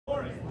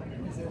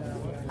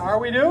How are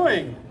we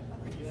doing?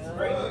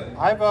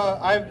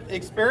 I've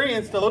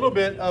experienced a little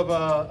bit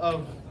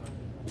of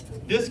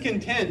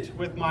discontent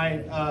with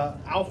my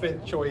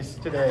outfit choice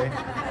today.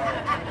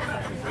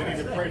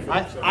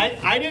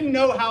 I didn't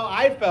know how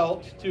I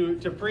felt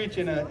to preach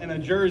in a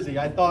jersey.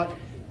 I thought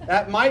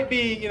that might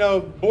be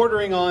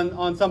bordering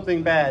on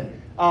something bad.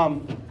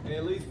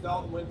 At least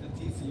Dalton went to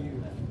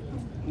TCU.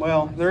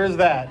 Well, there is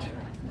that.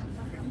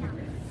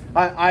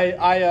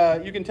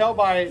 You can tell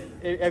by,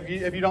 if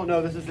you don't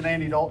know, this is an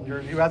Andy Dalton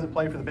jersey who hasn't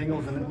played for the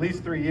Bengals in at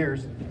least 3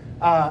 years.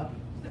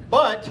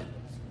 But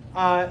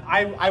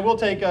I will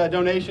take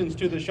donations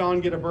to the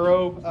Sean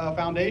Gittaburo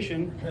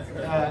Foundation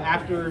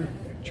after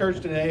church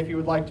today. If you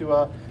would like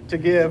to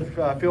give,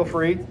 feel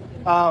free.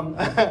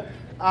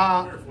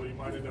 Careful, you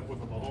might end up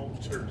with a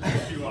Mahomes jersey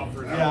if you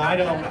offer it out. Yeah, I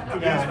don't.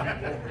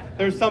 Yeah.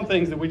 There's some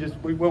things that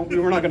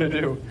we're not going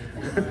to do.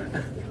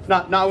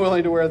 Not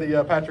willing to wear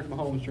the Patrick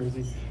Mahomes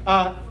jersey.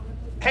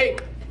 Hey,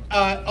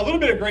 a little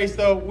bit of grace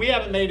though. We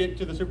haven't made it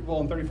to the Super Bowl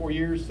in 34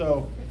 years,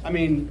 so I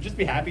mean, just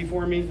be happy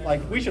for me.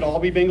 Like, we should all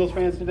be Bengals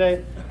fans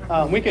today.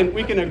 We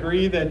can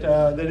agree that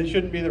it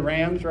shouldn't be the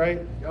Rams, right?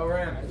 Go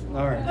Rams.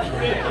 All right.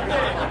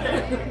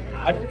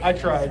 I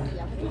tried.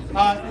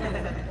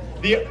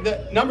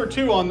 The number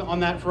two on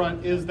that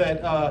front is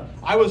that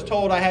I was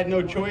told I had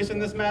no choice in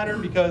this matter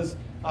because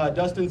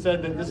Dustin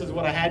said that this is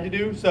what I had to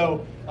do.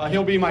 So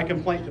he'll be my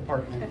complaint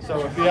department.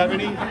 So if you have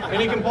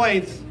any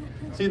complaints,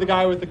 see the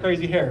guy with the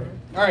crazy hair.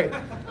 All right.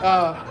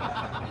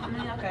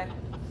 Okay.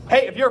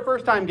 Hey, if you're a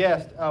first-time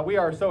guest, we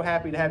are so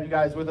happy to have you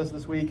guys with us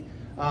this week.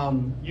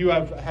 You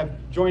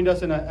have joined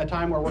us in a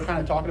time where we're kind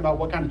of talking about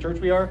what kind of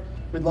church we are.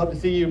 We'd love to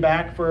see you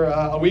back for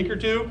a week or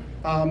two,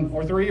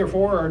 or 3 or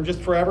 4, or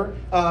just forever.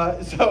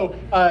 So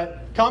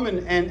come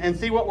and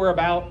see what we're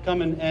about.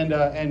 Come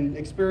and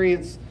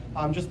experience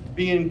just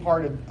being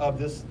part of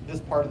this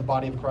part of the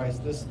body of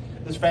Christ, this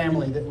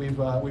family that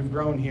we've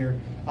grown here.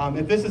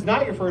 If this is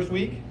not your first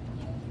week,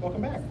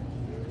 welcome back.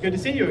 Good to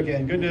see you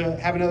again. Good to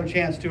have another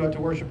chance to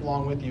worship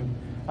along with you.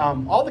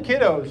 All the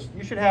kiddos,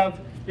 you should have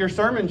your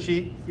sermon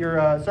sheet,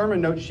 your sermon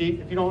note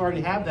sheet. If you don't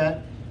already have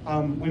that,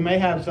 we may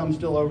have some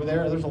still over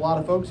there. There's a lot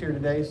of folks here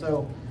today,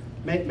 so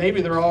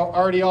maybe they're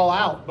already all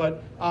out.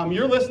 But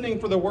you're listening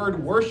for the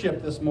word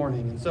worship this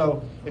morning. And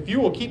so if you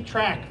will keep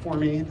track for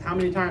me how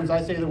many times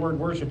I say the word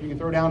worship, you can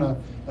throw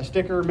down a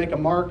sticker, make a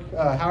mark,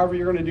 however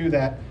you're going to do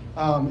that.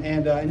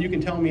 And you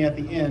can tell me at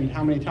the end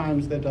how many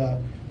times that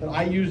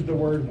I use the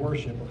word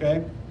worship,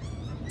 okay?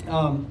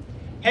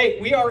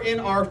 Hey, we are in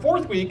our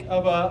 4th week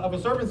of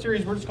a sermon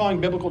series we're just calling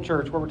Biblical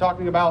Church, where we're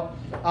talking about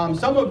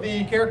some of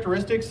the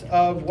characteristics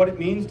of what it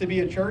means to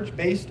be a church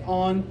based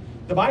on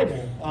the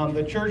Bible.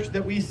 The church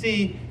that we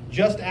see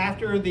just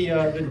after the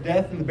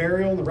death and the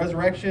burial and the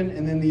resurrection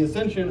and then the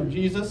ascension of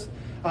Jesus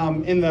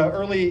in the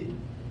early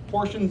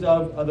portions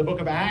of the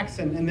book of Acts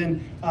and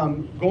then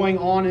going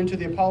on into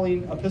the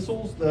Pauline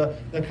epistles,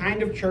 the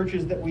kind of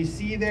churches that we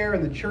see there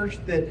and the church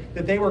that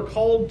they were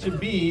called to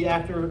be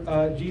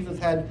after Jesus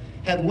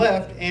had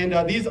left.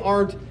 And these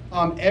aren't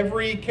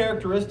every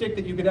characteristic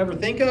that you could ever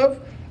think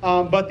of,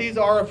 but these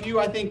are a few,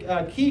 I think,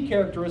 key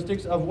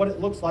characteristics of what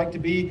it looks like to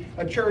be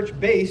a church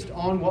based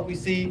on what we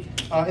see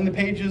in the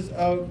pages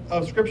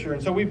of Scripture.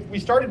 And so we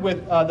started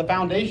with the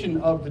foundation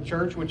of the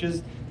church, which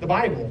is the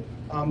Bible.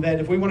 That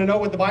if we want to know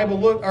what the Bible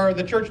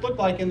the church looked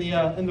like in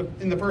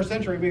the first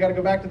century, we got to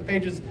go back to the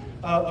pages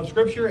of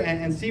Scripture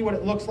and see what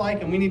it looks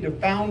like, and we need to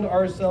found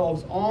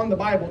ourselves on the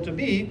Bible to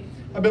be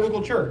a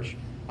biblical church.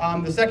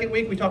 The second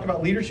week we talked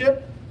about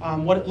leadership,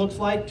 what it looks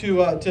like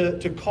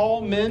to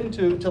call men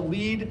to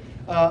lead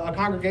a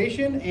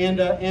congregation,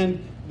 and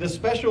the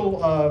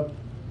special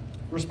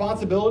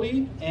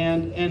responsibility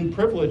and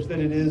privilege that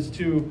it is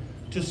to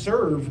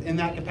serve in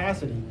that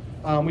capacity.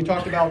 We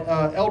talked about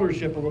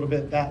eldership a little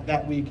bit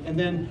that week. And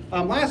then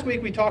last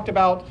week we talked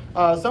about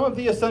some of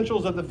the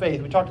essentials of the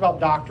faith. We talked about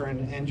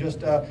doctrine and just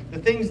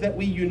the things that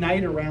we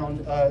unite around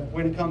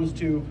when it comes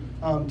to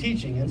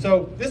teaching. And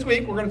so this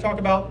week we're going to talk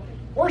about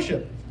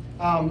worship.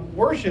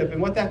 Worship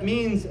and what that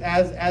means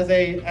as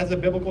a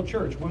biblical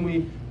church. When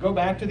we go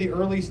back to the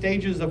early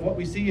stages of what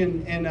we see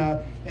in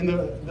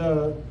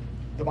the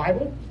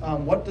Bible,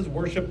 what does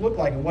worship look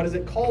like and what is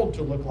it called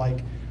to look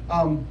like?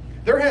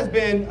 There has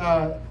been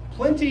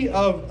plenty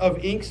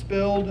of ink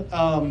spilled,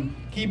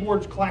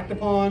 keyboards clacked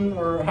upon,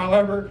 or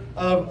however,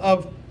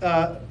 of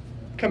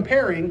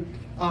comparing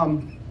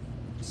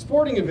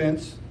sporting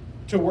events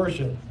to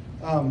worship.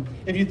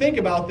 If you think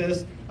about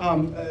this,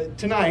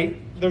 tonight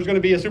there's going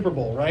to be a Super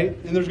Bowl, right?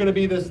 And there's going to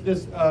be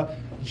this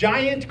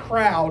giant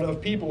crowd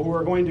of people who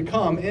are going to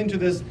come into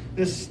this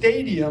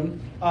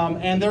stadium,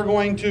 and they're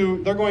going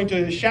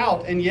to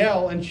shout and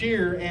yell and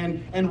cheer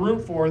and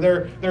root for.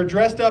 They're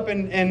dressed up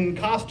in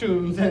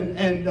costumes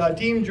and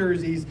team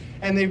jerseys,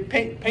 and they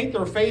paint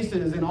their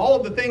faces and all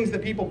of the things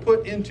that people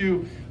put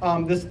into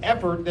this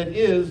effort that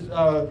is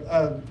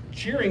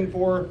cheering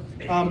for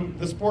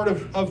the sport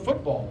of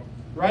football,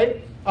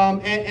 right?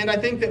 And I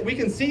think that we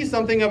can see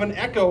something of an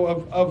echo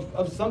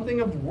of something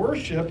of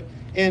worship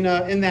in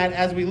that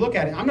as we look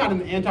at it. I'm not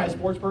an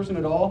anti-sports person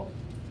at all.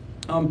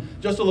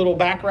 Just a little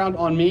background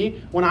on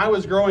me. When I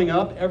was growing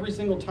up, every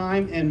single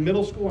time in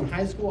middle school and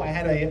high school, I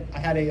had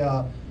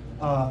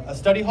a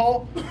study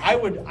hall. I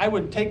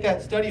would take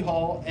that study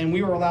hall, and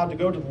we were allowed to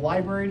go to the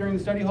library during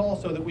the study hall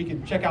so that we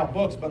could check out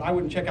books, but I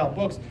wouldn't check out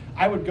books.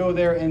 I would go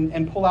there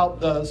and pull out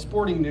the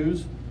sporting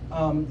news.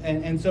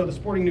 And so the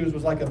sporting news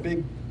was like a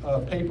big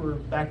paper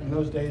back in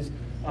those days.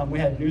 We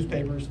had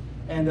newspapers.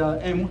 And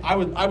I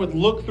would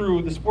look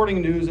through the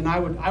sporting news, and I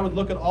would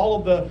look at all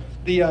of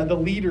the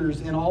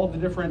leaders in all of the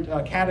different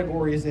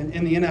categories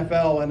in the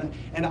NFL.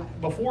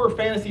 And before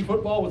fantasy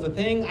football was a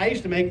thing, I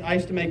used to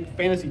make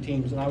fantasy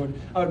teams, and I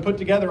would put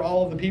together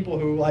all of the people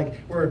who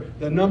were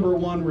the number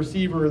one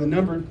receiver, the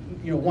number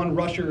one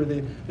rusher,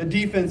 the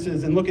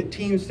defenses, and look at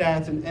team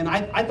stats. And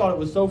I thought it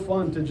was so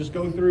fun to just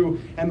go through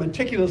and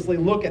meticulously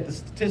look at the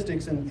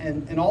statistics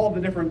and all of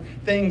the different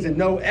things and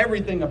know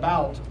everything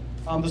about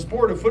the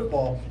sport of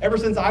football. Ever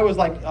since I was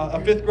like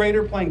a fifth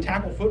grader playing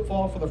tackle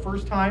football for the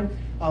first time,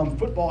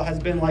 football has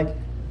been like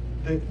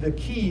the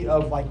key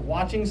of like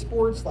watching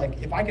sports.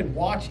 Like if I could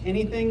watch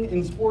anything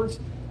in sports,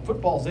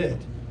 football's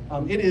it.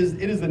 It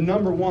is the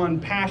number one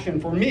passion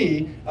for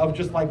me of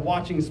just like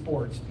watching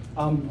sports.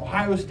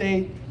 Ohio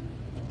State,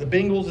 the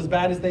Bengals, as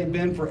bad as they've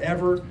been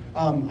forever,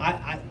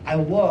 I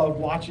love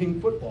watching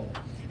football.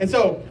 And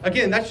so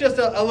again, that's just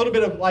a little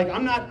bit of like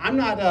I'm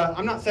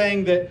not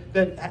saying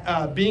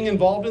that being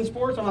involved in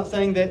sports. I'm not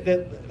saying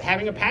that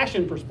having a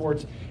passion for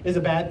sports is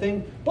a bad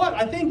thing. But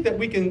I think that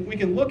we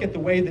can look at the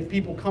way that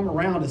people come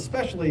around,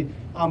 especially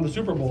the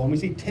Super Bowl, and we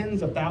see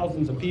tens of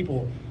thousands of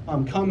people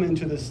come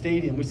into the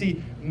stadium. We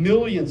see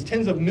millions,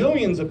 tens of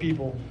millions of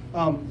people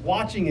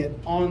watching it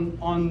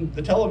on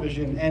the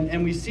television,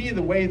 and we see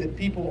the way that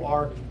people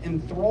are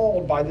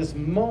enthralled by this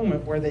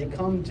moment where they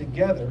come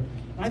together.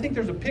 And I think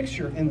there's a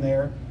picture in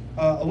there,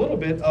 a little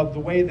bit of the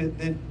way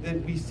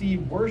that we see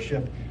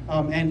worship,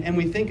 and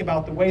we think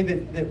about the way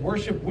that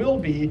worship will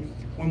be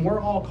when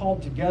we're all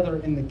called together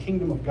in the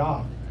kingdom of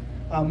God.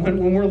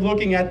 When we're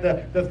looking at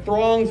the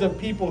throngs of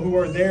people who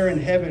are there in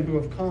heaven who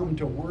have come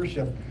to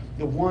worship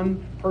the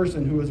one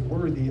person who is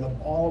worthy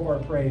of all of our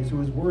praise,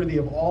 who is worthy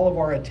of all of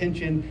our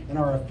attention and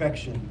our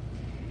affection.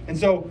 And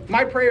so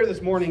my prayer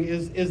this morning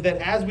is that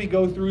as we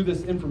go through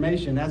this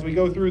information, as we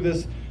go through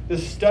this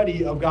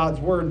study of God's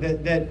Word,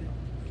 that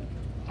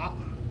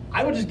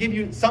I will just give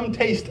you some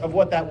taste of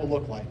what that will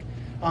look like.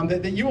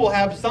 That you will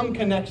have some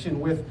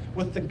connection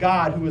with the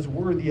God who is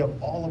worthy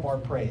of all of our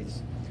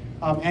praise.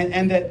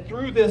 And that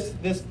through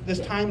this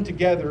time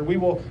together, we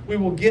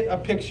will get a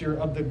picture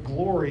of the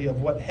glory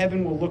of what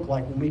heaven will look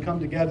like when we come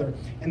together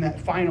in that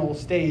final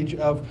stage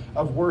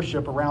of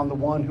worship around the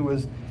one who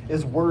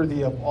is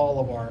worthy of all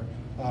of our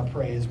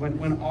praise,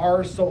 when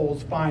our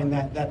souls find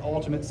that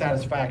ultimate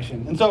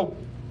satisfaction. And so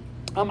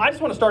I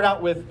just want to start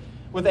out with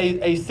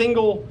a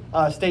single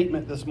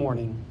statement this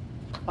morning.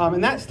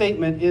 And that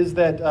statement is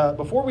that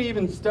before we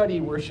even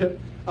study worship,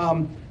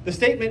 the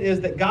statement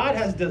is that God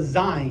has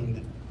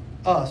designed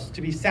us to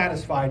be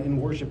satisfied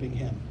in worshiping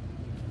Him.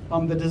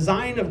 The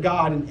design of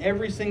God in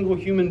every single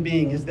human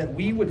being is that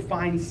we would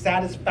find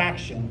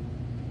satisfaction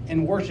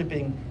in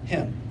worshiping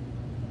Him.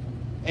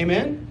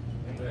 Amen?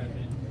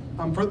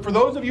 For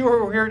those of you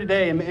who are here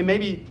today, and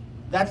maybe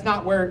that's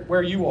not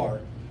where you are,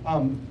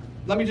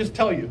 let me just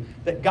tell you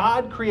that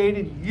God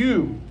created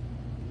you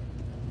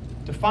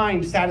to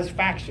find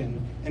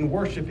satisfaction in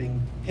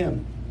worshiping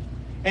Him.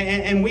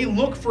 And we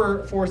look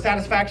for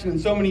satisfaction in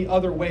so many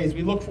other ways.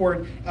 We look for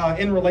it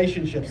in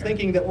relationships,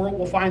 thinking that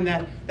we'll find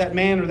that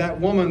man or that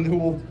woman who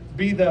will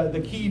be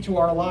the key to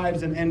our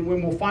lives, and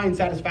when we'll find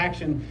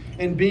satisfaction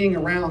in being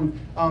around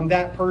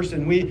that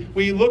person.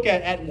 We look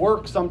at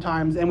work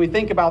sometimes, and we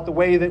think about the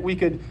way that we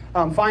could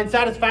find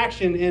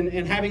satisfaction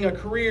in having a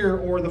career,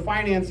 or the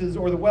finances,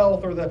 or the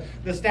wealth, or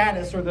the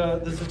status, or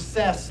the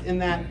success in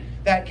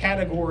that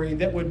category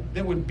that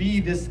would be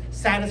this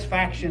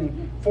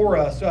satisfaction for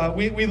us.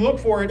 We look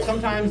for it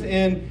sometimes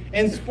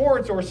in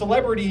sports or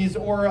celebrities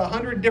or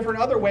 100 different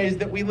other ways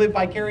that we live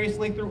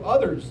vicariously through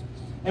others.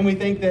 And we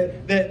think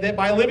that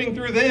by living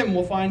through them,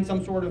 we'll find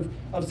some sort of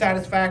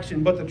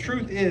satisfaction. But the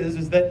truth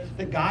is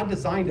that God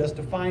designed us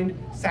to find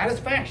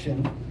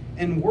satisfaction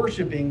in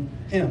worshiping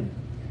Him.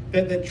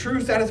 That true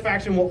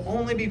satisfaction will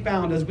only be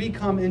found as we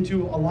come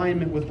into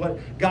alignment with what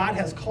God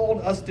has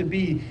called us to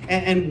be,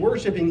 and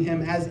worshiping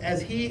Him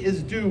as He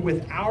is due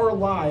with our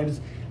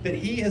lives that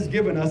He has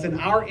given us,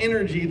 and our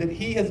energy that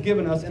He has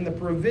given us, and the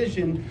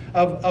provision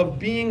of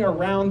being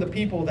around the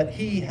people that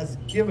He has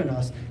given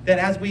us. That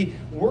as we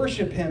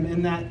worship Him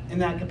in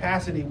that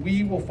capacity,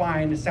 we will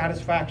find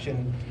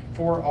satisfaction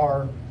for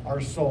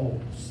our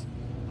souls.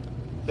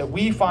 That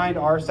we find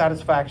our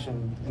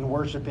satisfaction in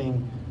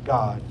worshiping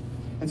God.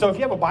 And so if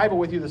you have a Bible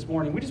with you this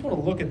morning, we just want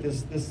to look at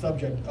this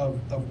subject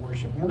of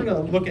worship. And we're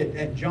going to look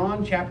at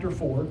John chapter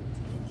 4.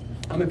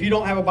 If you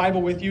don't have a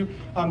Bible with you,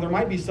 there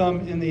might be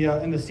some in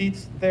the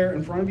seats there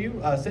in front of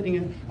you,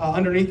 sitting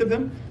underneath of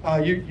them.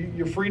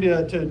 You're free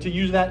to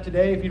use that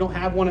today. If you don't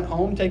have one at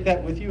home, take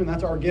that with you, and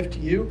that's our gift to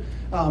you.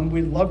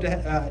 We'd love to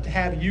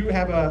have you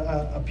have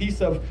a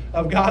piece of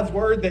God's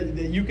Word that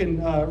you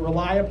can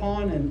rely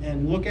upon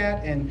and look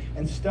at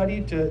and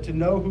study to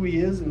know who He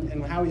is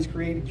and how He's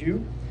created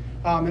you.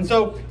 And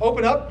so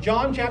open up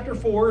John chapter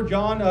 4,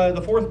 John,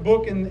 the fourth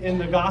book in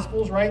the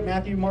Gospels, right?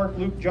 Matthew, Mark,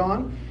 Luke,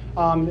 John.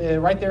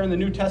 Right there in the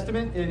New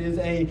Testament, it is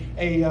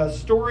a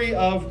story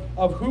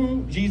of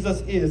who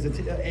Jesus is. It's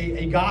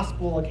a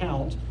gospel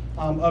account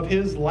of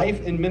His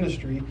life and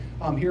ministry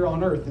here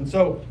on earth. And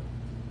so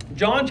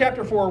John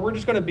chapter 4, we're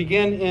just going to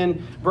begin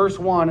in verse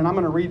 1, and I'm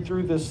going to read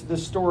through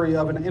this story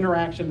of an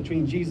interaction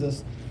between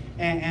Jesus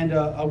and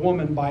a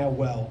woman by a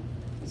well.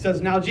 It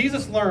says, "Now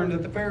Jesus learned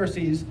that the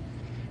Pharisees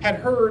had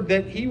heard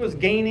that He was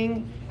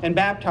gaining and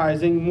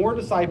baptizing more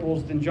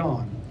disciples than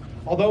John,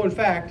 although in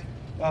fact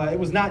it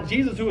was not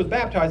Jesus who was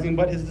baptizing,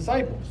 but His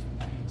disciples.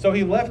 So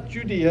He left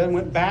Judea and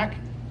went back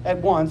at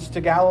once to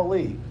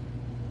Galilee.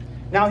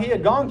 Now He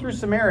had gone through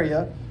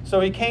Samaria, so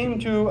He came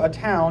to a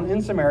town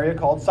in Samaria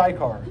called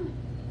Sychar,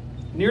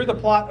 near the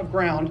plot of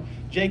ground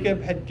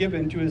Jacob had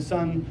given to his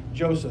son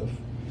Joseph.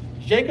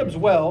 Jacob's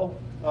well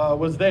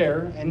was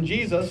there, and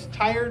Jesus,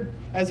 tired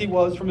as He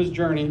was from His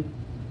journey,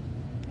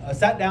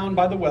 sat down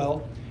by the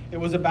well. It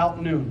was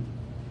about noon.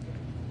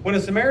 When a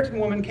Samaritan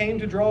woman came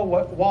to draw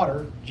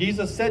water,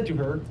 Jesus said to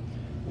her,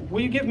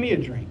 'Will you give me a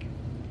drink?'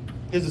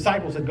 His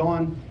disciples had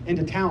gone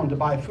into town to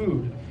buy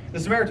food. The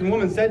Samaritan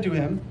woman said to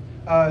Him,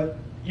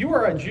 'You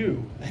are a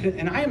Jew,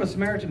 and I am a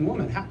Samaritan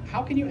woman.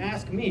 How can you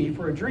ask me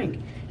for a drink?'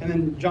 And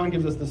then John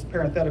gives us this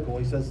parenthetical.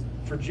 He says,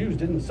 'For Jews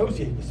didn't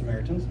associate with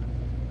Samaritans.'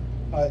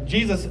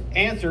 Jesus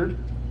answered,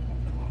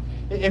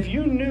 'If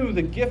you knew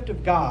the gift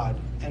of God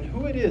and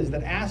who it is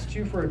that asks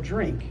you for a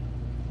drink,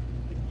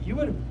 you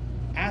would have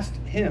asked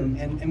Him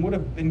and would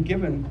have been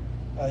given,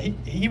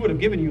 he would have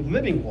given you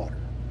living water.'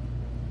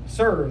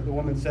 'Sir,' the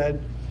woman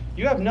said,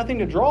 'you have nothing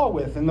to draw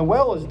with, and the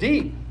well is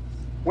deep.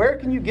 Where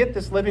can you get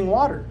this living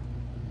water?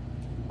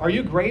 Are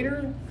you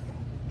greater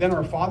than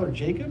our father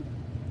Jacob,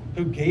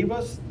 who gave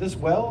us this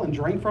well and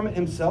drank from it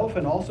himself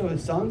and also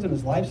his sons and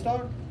his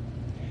livestock?'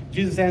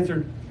 Jesus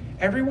answered,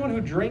 'Everyone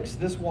who drinks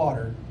this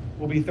water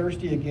will be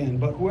thirsty again,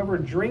 but whoever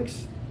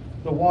drinks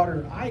the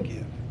water I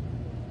give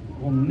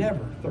will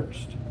never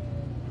thirst.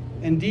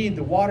 Indeed,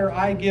 the water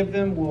I give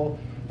them will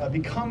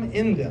become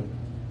in them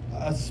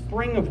a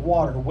spring of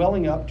water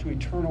welling up to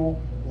eternal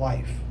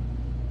life.'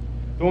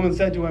 The woman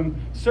said to Him,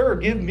 'Sir,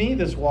 give me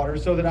this water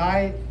so that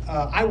I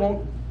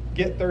won't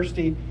get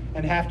thirsty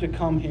and have to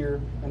come here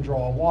and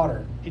draw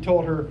water.' He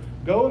told her,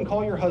 'Go and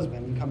call your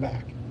husband and come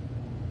back.'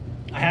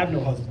 'I have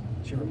no husband,'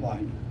 she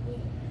replied.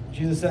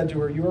 Jesus said to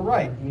her, 'You are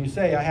right when you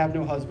say I have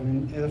no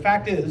husband. And the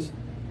fact is,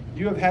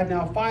 you have had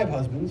now 5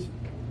 husbands,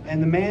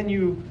 and the man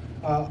you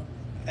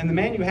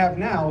have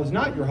now is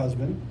not your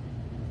husband.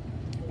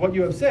 What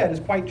you have said is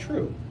quite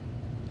true.'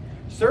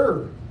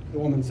 'Sir,' the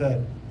woman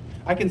said,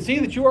 'I can see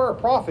that you are a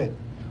prophet.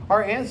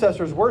 Our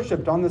ancestors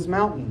worshipped on this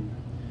mountain.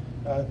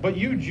 But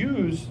you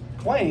Jews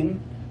claim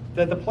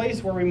that the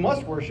place where we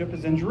must worship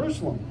is in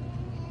Jerusalem.'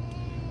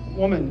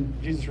 'Woman,'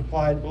 Jesus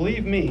replied,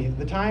 'believe me,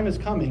 the time is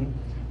coming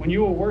when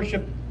you will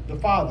worship the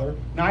Father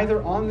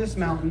neither on this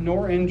mountain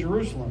nor in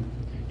Jerusalem.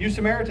 You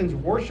Samaritans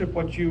worship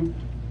what you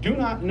do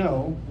not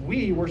know.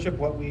 We worship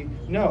what we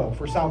know,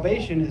 for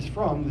salvation is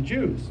from the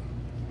Jews.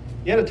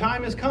 Yet a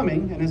time is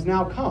coming, and has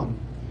now come,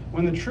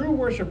 when the true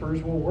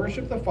worshipers will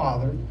worship the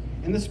Father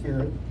in the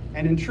Spirit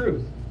and in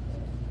truth.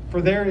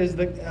 For they are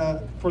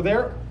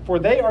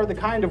the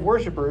kind of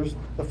worshipers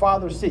the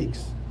Father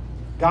seeks.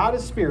 God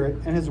is spirit,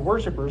 and His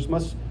worshipers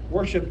must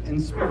worship in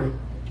spirit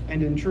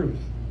and in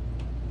truth.'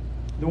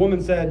 The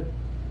woman said,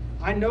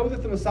 'I know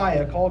that the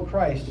Messiah, called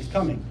Christ, is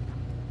coming.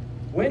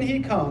 When He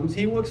comes,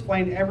 He will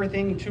explain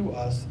everything to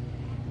us.'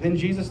 Then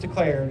Jesus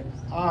declared,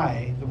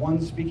 'I, the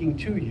one speaking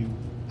to you,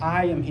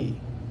 I am He.'"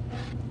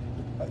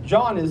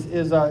 John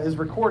is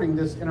recording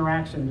this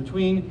interaction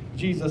between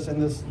Jesus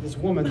and this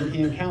woman that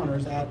he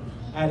encounters at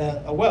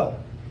a well.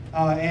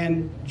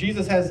 And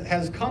Jesus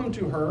has come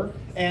to her,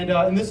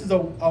 and this is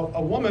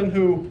a woman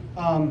who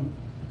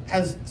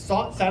has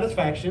sought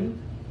satisfaction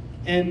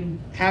in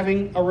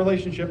having a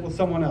relationship with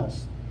someone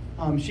else.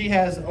 She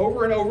has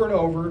over and over and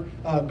over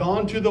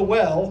gone to the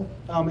well,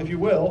 if you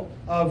will,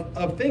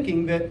 of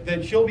thinking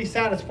that she'll be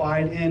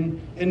satisfied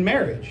in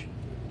marriage.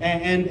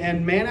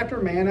 And man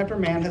after man after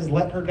man has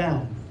let her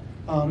down.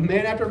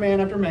 Man after man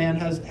after man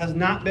has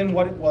not been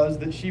what it was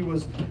that she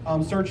was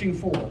searching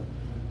for.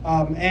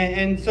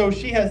 And so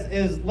she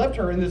is left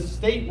her in this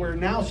state where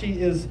now she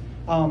is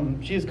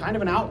kind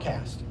of an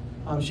outcast.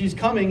 She's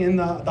coming in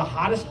the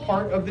hottest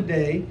part of the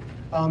day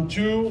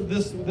to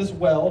this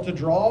well to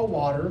draw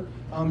water.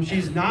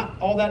 She's not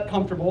all that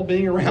comfortable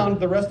being around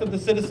the rest of the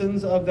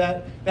citizens of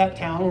that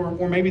town,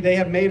 or maybe they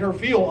have made her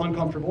feel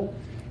uncomfortable.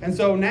 And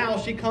so now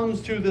she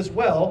comes to this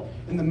well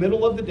in the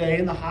middle of the day,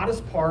 in the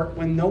hottest part,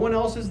 when no one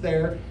else is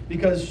there,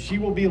 because she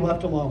will be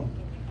left alone.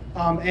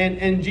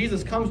 And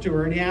Jesus comes to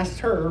her and he asks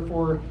her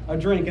for a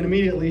drink, and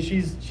immediately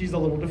she's a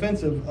little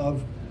defensive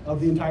of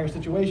the entire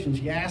situation.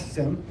 She asks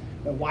him,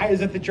 why is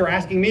it that you're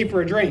asking me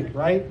for a drink,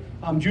 right?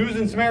 Jews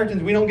and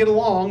Samaritans, we don't get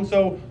along,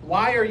 so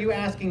why are you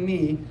asking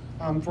me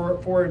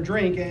for a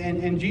drink?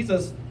 And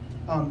Jesus,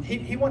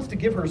 he wants to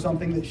give her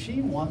something that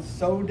she wants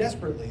so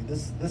desperately,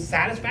 this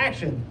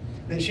satisfaction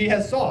that she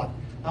has sought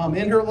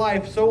in her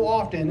life so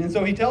often. And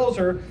so he tells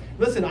her,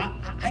 listen,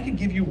 I could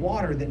give you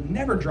water that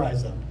never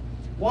dries up.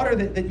 Water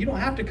that you don't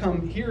have to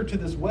come here to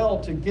this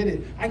well to get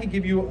it. I could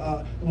give you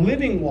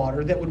living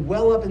water that would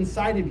well up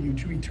inside of you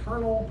to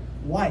eternal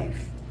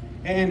life.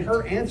 And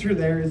her answer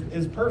there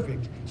is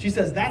perfect. She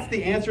says, that's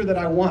the answer that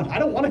I want. I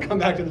don't want to come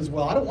back to this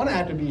well. I don't want to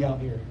have to be out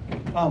here.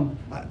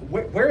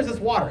 Where is this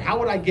water? How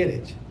would I get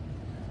it?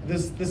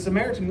 The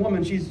Samaritan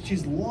woman,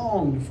 she's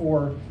longed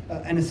for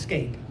an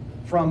escape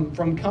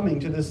from coming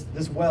to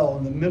this well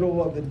in the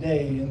middle of the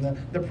day and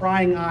the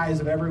prying eyes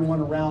of everyone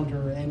around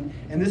her. And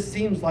this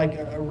seems like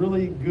a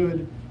really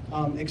good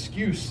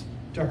excuse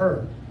to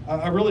her,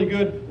 a really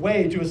good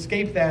way to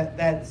escape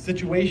that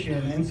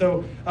situation. And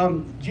so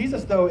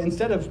Jesus, though,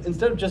 instead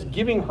of just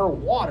giving her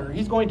water,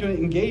 he's going to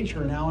engage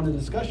her now in a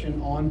discussion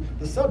on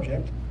the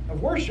subject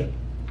of worship,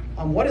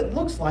 what it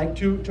looks like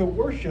to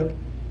worship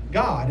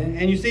God.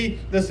 And you see,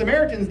 the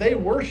Samaritans, they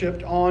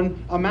worshipped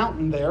on a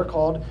mountain there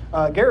called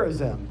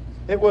Gerizim.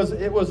 It was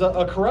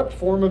a corrupt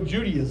form of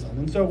Judaism.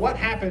 And so what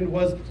happened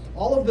was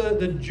all of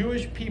the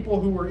Jewish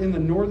people who were in the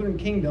northern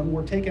kingdom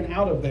were taken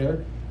out of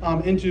there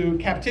into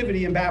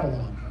captivity in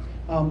Babylon.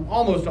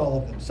 Almost all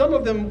of them. Some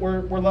of them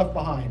were left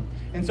behind.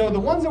 And so the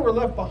ones that were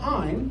left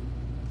behind,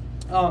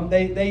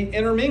 they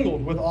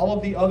intermingled with all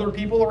of the other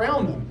people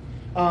around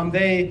them.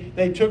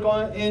 They took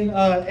on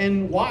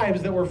in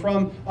wives that were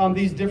from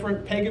these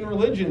different pagan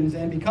religions,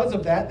 and because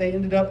of that, they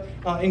ended up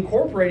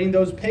incorporating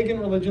those pagan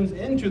religions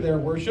into their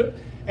worship.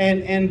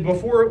 And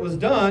before it was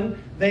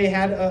done, they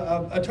had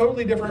a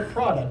totally different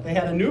product. They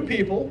had a new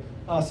people,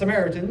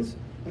 Samaritans,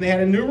 and they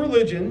had a new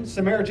religion,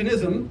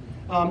 Samaritanism,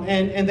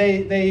 and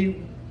they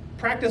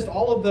practiced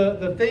all of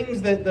the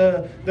things that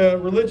the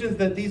religions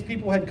that these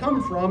people had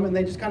come from, and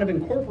they just kind of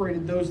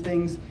incorporated those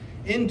things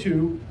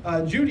into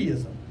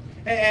Judaism.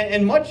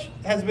 And much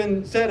has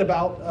been said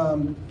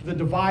about the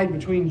divide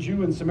between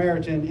Jew and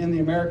Samaritan in the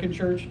American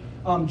church,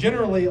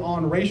 generally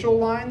on racial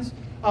lines.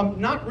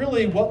 Not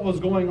really what was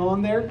going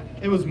on there.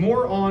 It was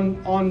more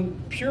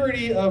on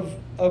purity of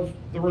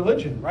the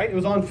religion, right? It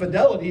was on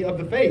fidelity of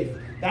the faith.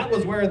 That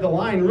was where the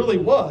line really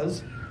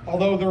was,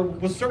 although there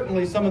was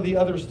certainly some of the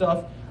other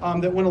stuff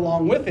that went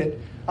along with it.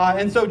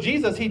 And so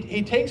Jesus,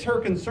 he takes her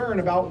concern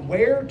about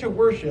where to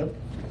worship,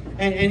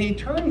 and he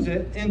turns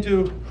it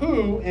into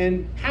who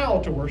and how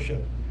to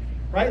worship,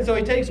 right? So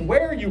he takes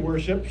where you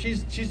worship.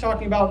 She's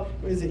talking about,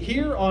 is it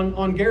here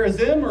on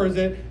Gerizim, or is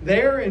it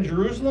there in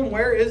Jerusalem?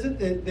 Where is it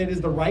that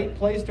is the right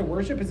place to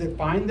worship? Is it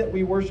fine that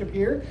we worship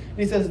here? And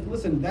he says,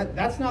 listen,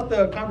 that's not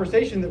the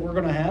conversation that we're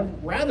going to have.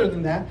 Rather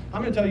than that,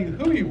 I'm going to tell you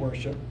who you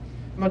worship.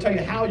 I'm going to tell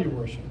you how you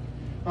worship.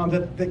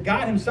 That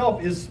God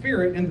himself is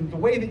spirit, and the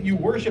way that you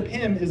worship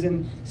him is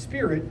in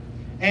spirit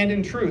and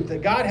in truth.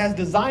 That God has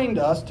designed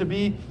us to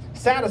be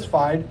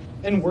satisfied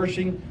in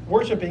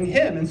worshiping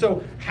him. And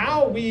so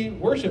how we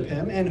worship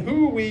him and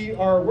who we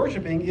are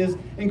worshiping is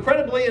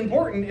incredibly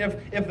important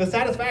if the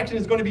satisfaction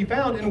is going to be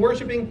found in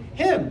worshiping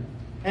him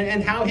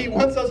and how he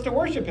wants us to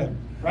worship him,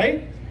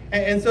 right?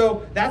 And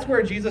so that's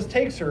where Jesus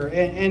takes her.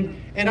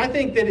 And I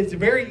think that it's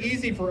very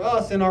easy for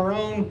us in our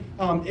own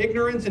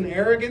ignorance and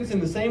arrogance,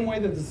 in the same way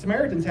that the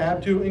Samaritans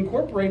have, to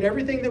incorporate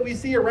everything that we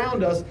see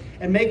around us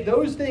and make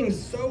those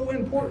things so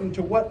important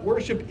to what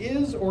worship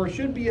is or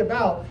should be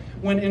about,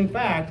 when in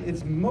fact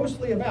it's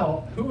mostly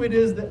about who it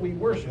is that we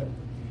worship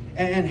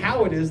and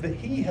how it is that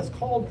he has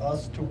called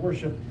us to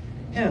worship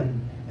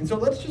him. And so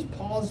let's just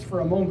pause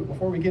for a moment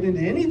before we get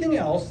into anything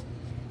else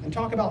and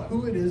talk about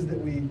who it is that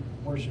we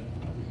worship.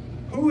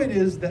 Who it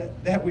is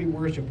that we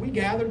worship. We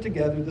gathered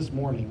together this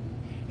morning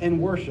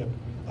in worship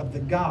of the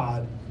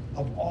God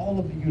of all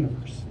of the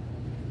universe.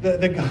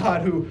 The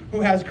God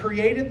who has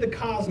created the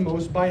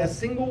cosmos by a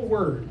single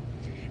word.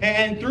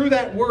 And through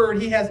that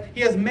word, he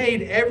has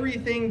made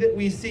everything that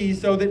we see,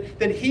 so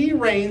that he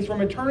reigns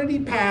from eternity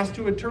past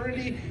to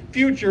eternity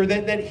future,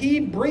 that he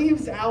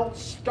breathes out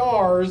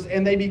stars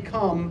and they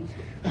become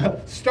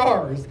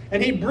stars.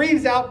 And he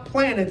breathes out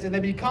planets and they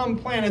become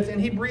planets. And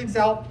he breathes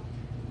out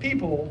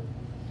people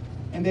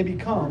and they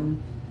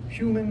become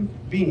human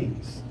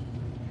beings.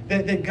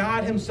 That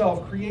God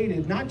himself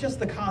created not just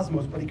the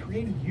cosmos, but he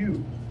created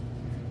you.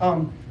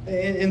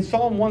 In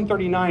Psalm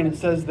 139, it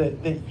says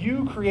that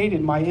you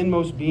created my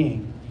inmost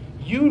being.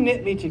 You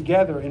knit me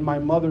together in my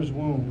mother's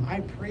womb.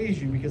 I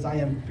praise you because I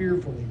am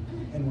fearfully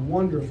and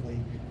wonderfully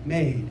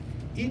made.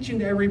 Each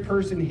and every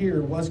person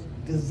here was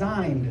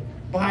designed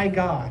by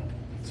God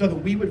so that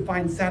we would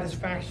find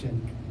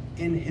satisfaction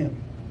in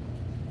him.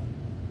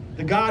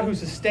 The God who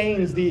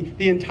sustains the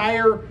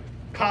entire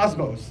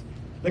cosmos.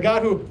 The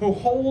God who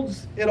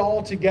holds it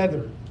all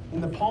together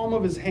in the palm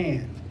of his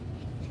hand.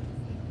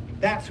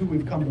 That's who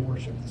we've come to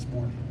worship this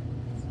morning.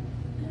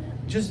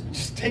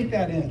 just take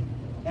that in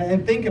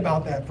and think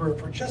about that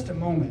for just a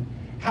moment.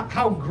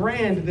 How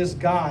grand this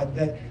God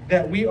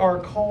that we are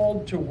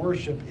called to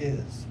worship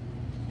is.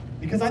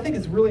 Because I think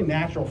it's really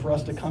natural for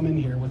us to come in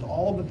here with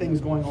all the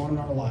things going on in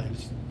our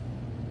lives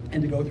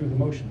and to go through the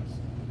motions.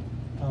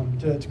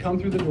 To come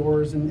through the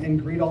doors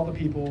and greet all the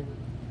people,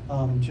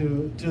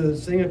 to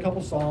sing a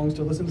couple songs,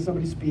 to listen to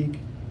somebody speak,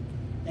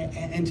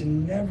 and to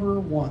never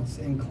once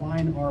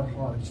incline our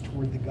hearts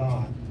toward the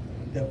God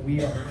that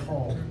we are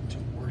called to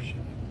worship.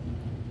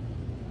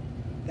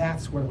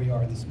 That's where we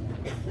are this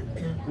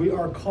morning. We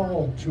are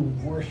called to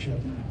worship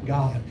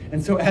God.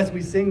 And so as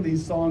we sing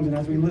these songs and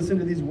as we listen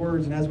to these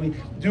words and as we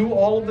do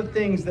all of the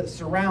things that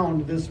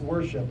surround this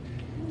worship,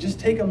 just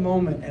take a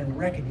moment and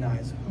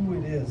recognize who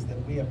it is that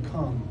we have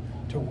come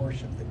to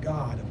worship, the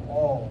God of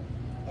all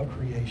of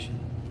creation.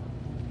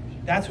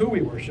 That's who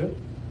we worship.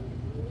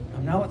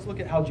 Now let's look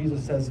at how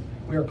Jesus says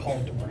we are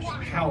called to worship,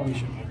 how we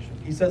should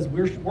worship. He says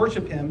we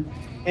worship him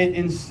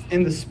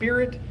in the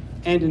spirit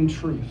and in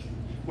truth,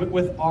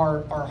 with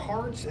our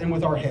hearts and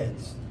with our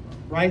heads,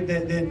 right?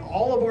 That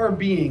all of our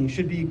being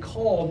should be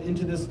called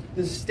into this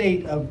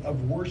state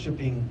of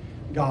worshiping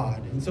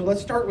God. And so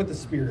let's start with the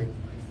spirit.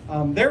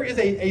 There is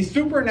a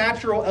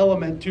supernatural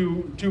element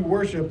to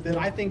worship that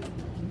I think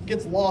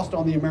gets lost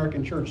on the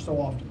American church so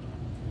often.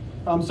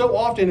 So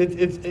often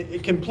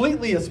it's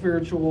completely a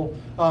spiritual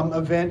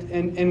event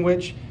in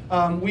which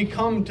we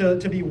come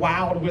to be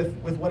wowed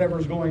with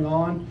whatever's going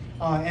on.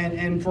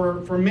 And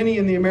for many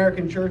in the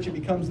American church, it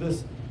becomes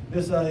this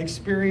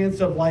experience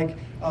of like,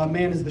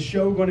 man, is the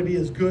show going to be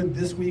as good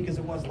this week as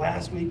it was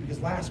last week? Because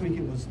last week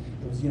it was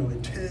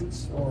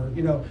intense, or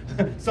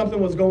something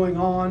was going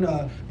on.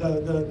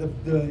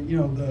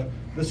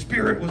 The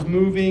spirit was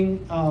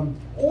moving,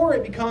 or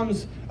it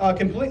becomes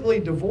completely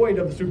devoid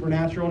of the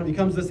supernatural, and it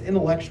becomes this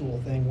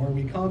intellectual thing where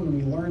we come and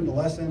we learn the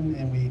lesson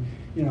and we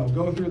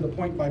go through the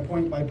point by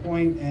point by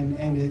point,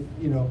 and it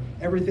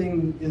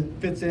everything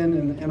fits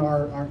in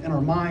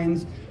our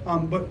minds.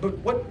 But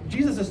what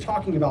Jesus is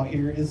talking about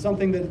here is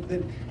something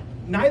that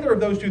neither of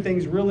those two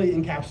things really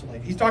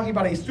encapsulate. He's talking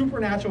about a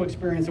supernatural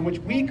experience in which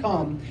we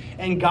come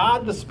and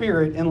God the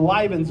Spirit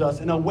enlivens us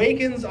and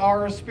awakens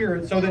our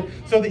spirit so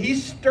that he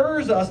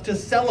stirs us to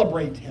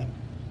celebrate him,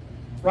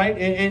 right?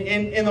 And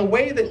in the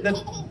way that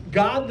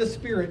God the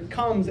Spirit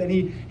comes and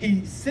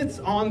he sits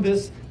on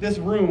this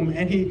room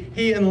and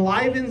he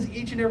enlivens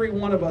each and every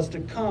one of us to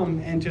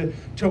come and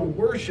to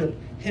worship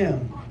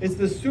him. It's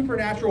the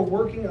supernatural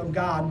working of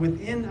God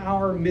within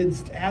our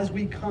midst as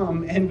we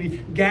come and we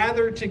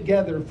gather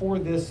together for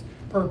this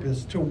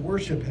purpose, to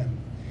worship him.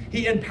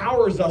 He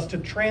empowers us to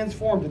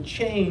transform, to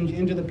change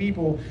into the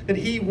people that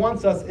he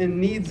wants us and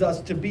needs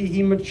us to be.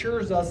 He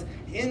matures us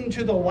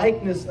into the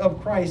likeness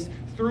of Christ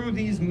through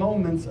these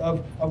moments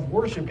of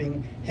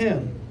worshiping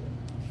him.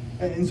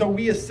 And so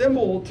we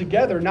assemble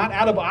together, not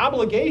out of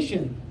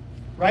obligation,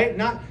 right?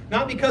 Not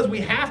because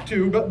we have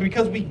to, but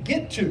because we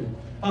get to.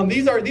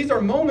 These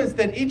are moments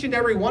that each and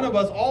every one of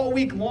us all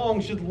week long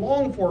should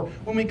long for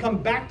when we come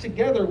back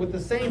together with the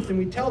saints and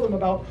we tell them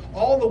about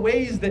all the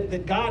ways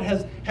that God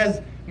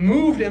has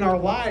moved in our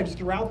lives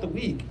throughout the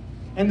week,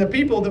 and the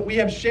people that we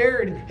have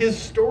shared his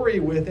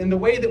story with, and the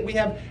way that we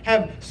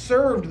have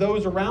served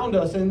those around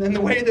us, and the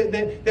way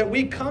that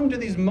we come to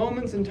these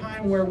moments in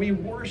time where we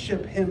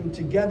worship him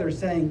together,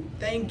 saying,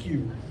 thank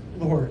you,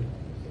 Lord,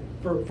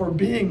 for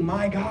being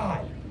my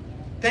God.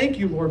 Thank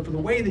you, Lord, for the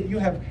way that you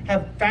have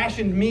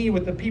fashioned me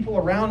with the people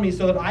around me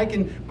so that I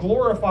can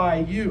glorify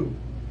you.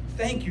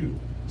 Thank you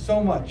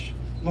so much,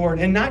 Lord.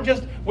 And not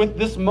just with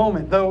this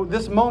moment, though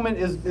this moment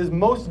is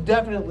most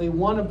definitely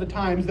one of the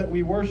times that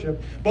we worship,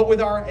 but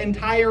with our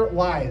entire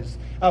lives.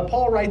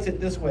 Paul writes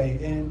it this way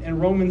in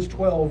Romans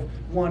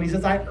 12:1. He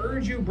says, I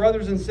urge you,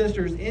 brothers and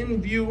sisters,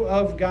 in view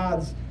of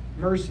God's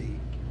mercy,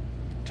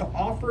 to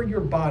offer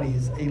your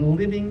bodies a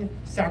living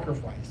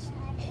sacrifice,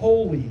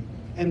 holy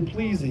and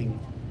pleasing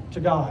to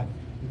God.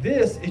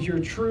 This is your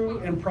true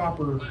and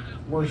proper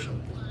worship.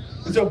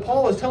 And so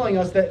Paul is telling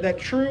us that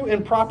true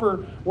and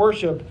proper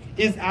worship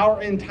is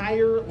our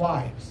entire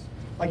lives.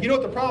 Like,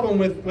 what the problem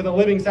with a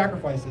living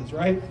sacrifice is,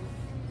 right?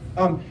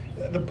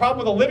 The problem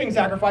with a living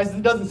sacrifice is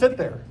it doesn't sit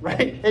there, right?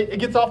 It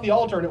gets off the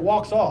altar and it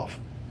walks off.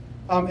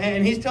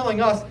 And he's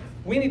telling us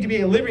we need to be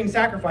a living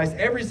sacrifice.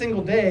 Every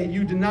single day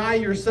you deny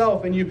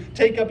yourself and you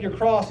take up your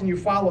cross and you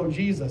follow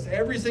Jesus.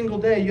 Every single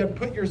day you have to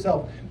put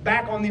yourself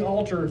back on the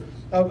altar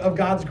of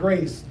God's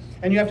grace.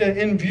 And you have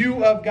to, in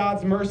view of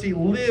God's mercy,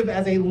 live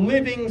as a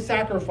living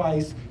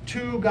sacrifice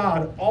to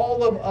God,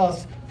 all of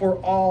us for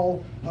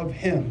all of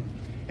him.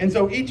 And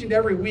so each and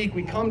every week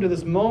we come to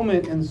this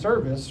moment in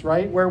service,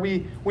 right, where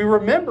we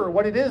remember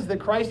what it is that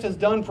Christ has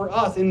done for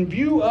us. In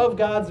view of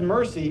God's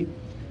mercy,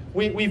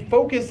 we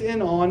focus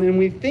in on and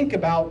we think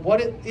about what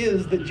it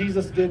is that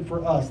Jesus did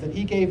for us, that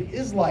he gave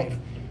his life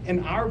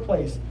in our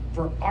place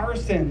for our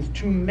sins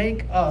to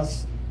make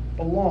us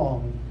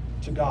belong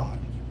to God.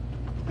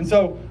 And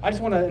so I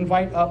just want to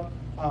invite up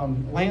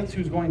Lance,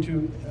 who's going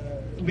to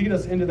lead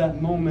us into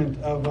that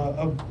moment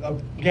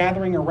of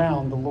gathering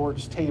around the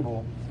Lord's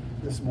table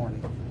this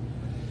morning.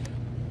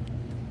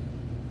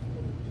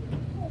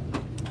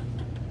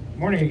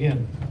 Morning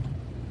again.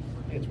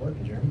 Hey, it's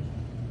working,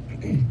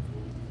 Jeremy.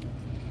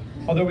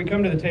 Although we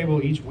come to the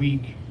table each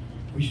week,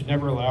 we should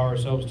never allow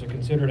ourselves to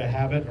consider it a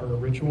habit or a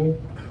ritual.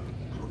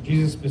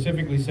 Jesus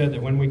specifically said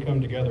that when we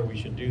come together, we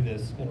should do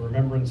this in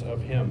remembrance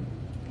of him.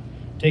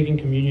 Taking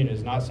communion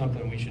is not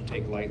something we should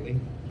take lightly.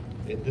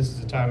 This is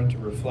a time to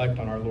reflect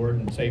on our Lord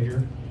and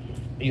Savior,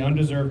 the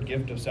undeserved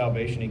gift of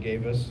salvation he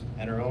gave us,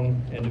 and our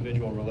own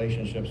individual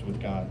relationships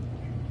with God.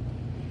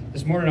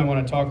 This morning I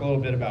want to talk a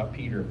little bit about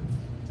Peter.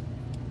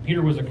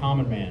 Peter was a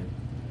common man,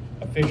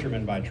 a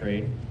fisherman by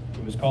trade,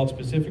 who was called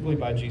specifically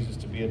by Jesus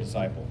to be a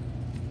disciple.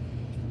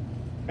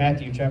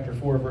 Matthew chapter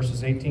 4,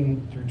 verses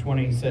 18 through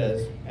 20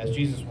 says, as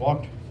Jesus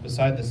walked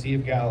beside the Sea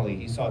of Galilee,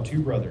 he saw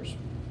two brothers,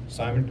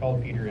 Simon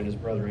called Peter and his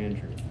brother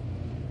Andrew.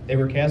 They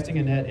were casting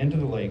a net into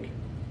the lake,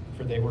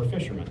 for they were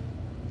fishermen.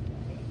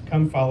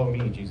 Come follow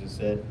me, Jesus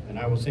said, and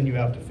I will send you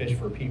out to fish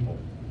for people.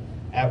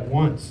 At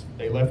once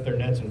they left their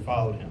nets and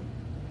followed him.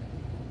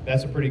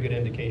 That's a pretty good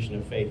indication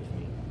of faith to me.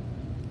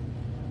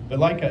 But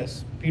like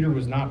us, Peter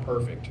was not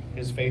perfect.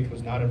 His faith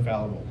was not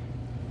infallible.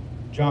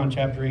 John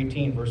chapter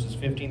 18, verses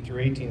 15 through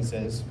 18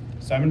 says,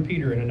 Simon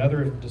Peter and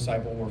another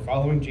disciple were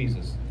following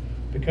Jesus.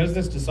 Because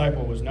this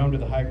disciple was known to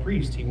the high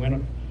priest, he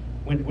went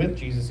with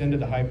Jesus into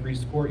the high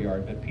priest's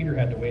courtyard, but Peter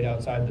had to wait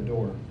outside the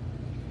door.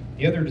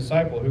 The other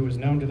disciple, who was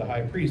known to the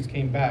high priest,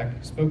 came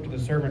back, spoke to the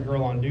servant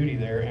girl on duty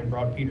there, and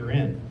brought Peter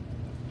in.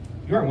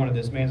 You aren't one of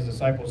this man's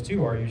disciples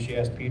too, are you? She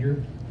asked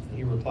Peter.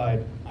 He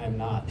replied, I am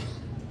not.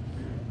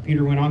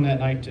 Peter went on that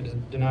night to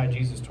deny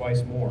Jesus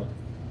twice more.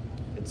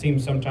 It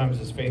seems sometimes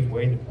his faith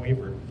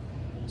wavered,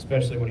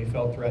 especially when he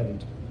felt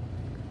threatened.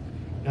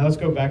 Now let's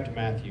go back to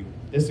Matthew.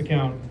 This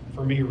account,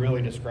 for me,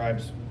 really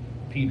describes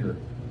Peter,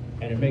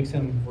 and it makes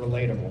him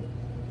relatable.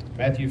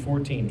 Matthew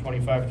 14,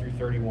 25 through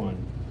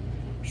 31.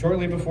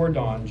 Shortly before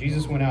dawn,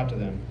 Jesus went out to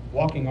them,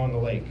 walking on the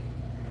lake.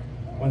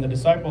 When the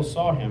disciples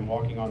saw him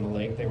walking on the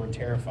lake, they were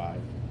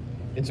terrified.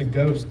 It's a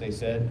ghost, they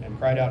said, and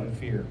cried out in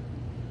fear.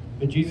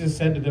 But Jesus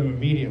said to them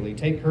immediately,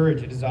 take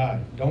courage, it is I.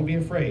 Don't be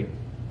afraid.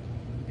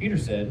 Peter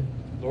said,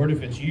 Lord,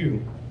 if it's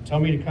you, tell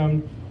me to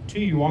come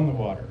to you on the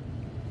water.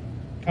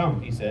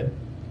 Come, he said.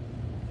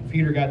 And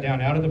Peter got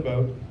down out of the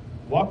boat,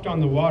 walked on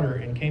the water,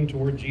 and came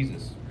toward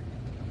Jesus.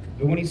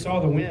 But when he saw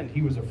the wind,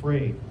 he was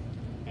afraid.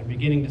 And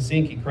beginning to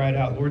sink, he cried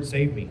out, Lord,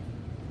 save me.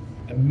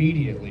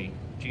 Immediately,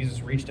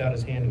 Jesus reached out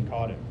his hand and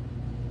caught him.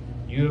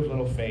 You have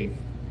little faith,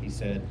 he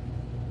said.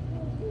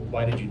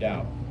 Why did you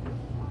doubt?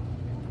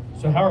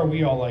 So how are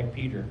we all like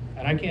Peter?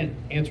 And I can't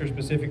answer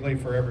specifically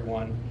for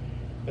everyone,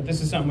 but this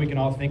is something we can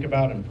all think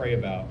about and pray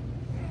about.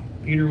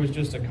 Peter was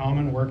just a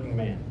common working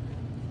man.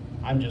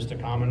 I'm just a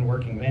common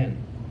working man.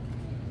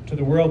 To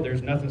the world,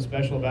 there's nothing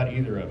special about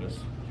either of us.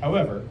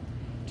 However,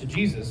 to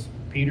Jesus,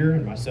 Peter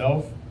and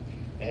myself,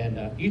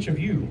 and each of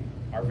you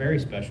are very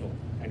special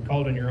and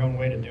called in your own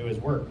way to do his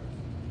work.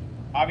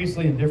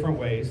 Obviously in different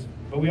ways,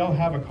 but we all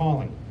have a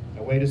calling,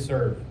 a way to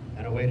serve,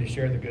 and a way to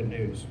share the good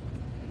news.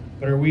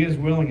 But are we as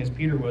willing as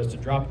Peter was to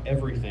drop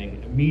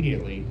everything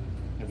immediately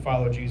and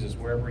follow Jesus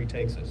wherever he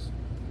takes us?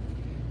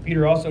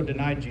 Peter also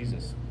denied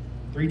Jesus,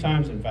 3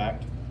 times in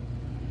fact.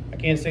 I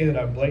can't say that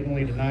I've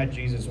blatantly denied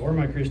Jesus or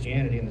my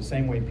Christianity in the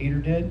same way Peter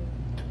did.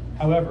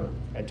 However,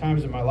 at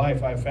times in my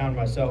life, I've found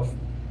myself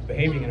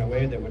behaving in a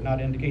way that would not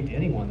indicate to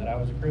anyone that I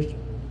was a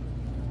Christian.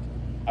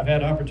 I've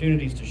had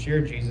opportunities to share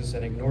Jesus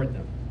and ignored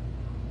them.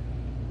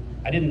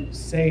 I didn't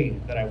say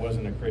that I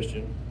wasn't a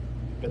Christian,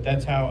 but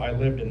that's how I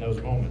lived in those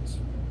moments.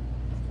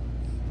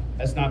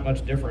 That's not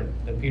much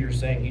different than Peter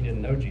saying he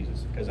didn't know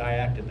Jesus, because I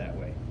acted that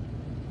way.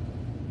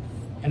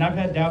 And I've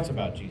had doubts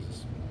about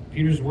Jesus.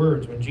 Peter's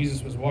words when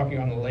Jesus was walking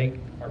on the lake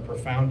are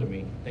profound to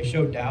me. They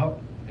show doubt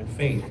and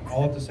faith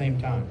all at the same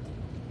time.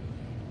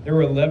 There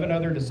were 11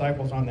 other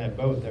disciples on that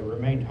boat that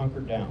remained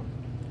hunkered down.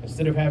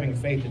 Instead of having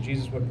faith that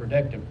Jesus would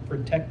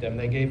protect them,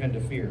 they gave in to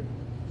fear.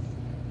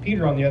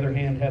 Peter, on the other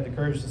hand, had the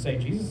courage to say,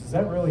 Jesus, is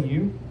that really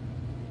you?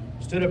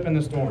 Stood up in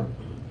the storm.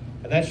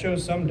 And that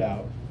shows some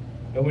doubt.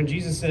 But when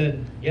Jesus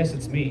said, yes,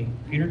 it's me,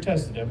 Peter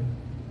tested him,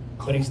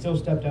 but he still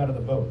stepped out of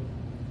the boat.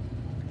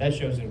 That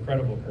shows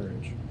incredible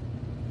courage.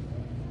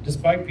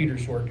 Despite Peter's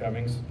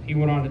shortcomings, he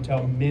went on to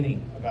tell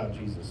many about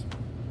Jesus.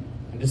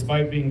 And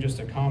despite being just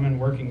a common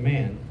working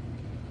man,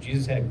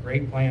 Jesus had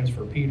great plans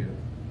for Peter,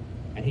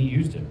 and he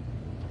used him.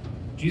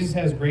 Jesus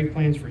has great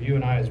plans for you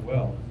and I as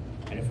well,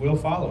 and if we'll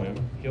follow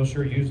him, he'll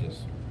sure use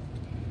us.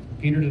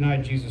 Peter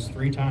denied Jesus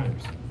 3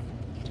 times,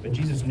 but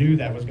Jesus knew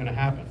that was going to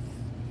happen,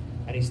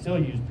 and he still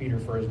used Peter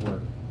for his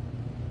work.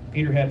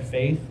 Peter had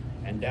faith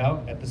and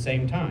doubt at the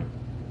same time,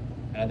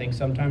 and I think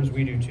sometimes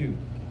we do too.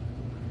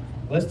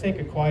 Let's take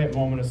a quiet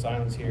moment of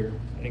silence here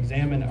and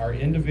examine our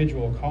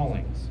individual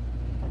callings,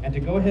 and to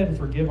go ahead and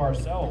forgive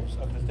ourselves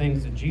of the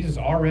things that Jesus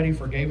already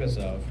forgave us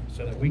of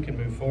so that we can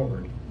move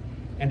forward,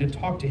 and to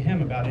talk to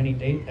him about any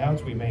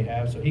doubts we may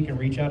have so he can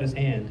reach out his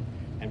hand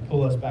and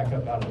pull us back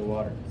up out of the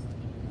water.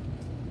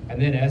 And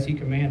then, as he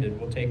commanded,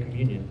 we'll take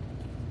communion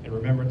in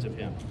remembrance of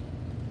him.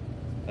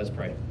 Let's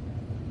pray.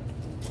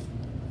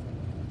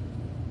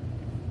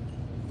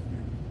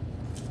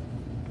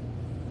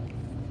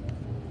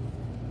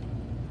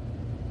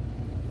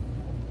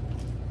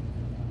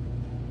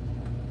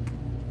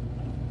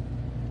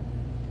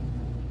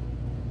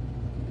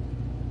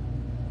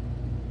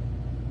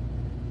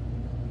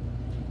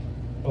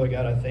 Holy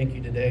God, I thank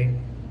you today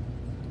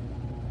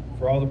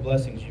for all the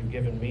blessings you've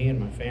given me and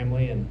my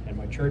family and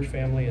my church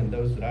family and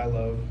those that I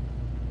love.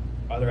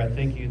 Father, I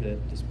thank you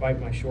that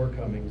despite my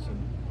shortcomings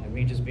and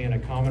me just being a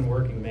common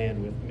working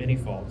man with many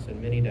faults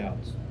and many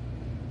doubts,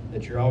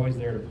 that you're always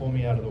there to pull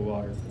me out of the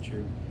water, that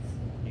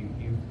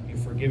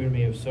you've forgiven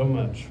me of so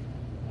much,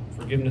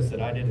 forgiveness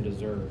that I didn't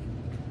deserve,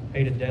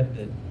 paid a debt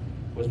that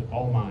was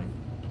all mine.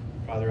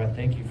 Father, I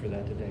thank you for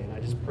that today, and I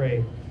just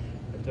pray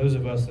that those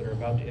of us that are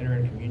about to enter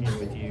in communion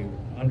with you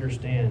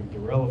understand the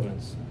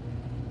relevance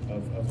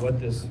of what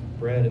this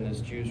bread and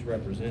this juice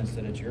represents,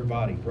 that it's your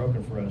body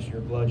broken for us,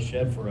 your blood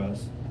shed for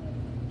us,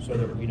 so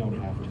that we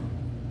don't have to.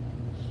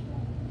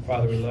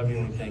 Father, we love you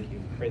and we thank you.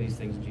 Pray these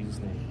things in Jesus'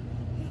 name.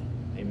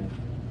 Amen.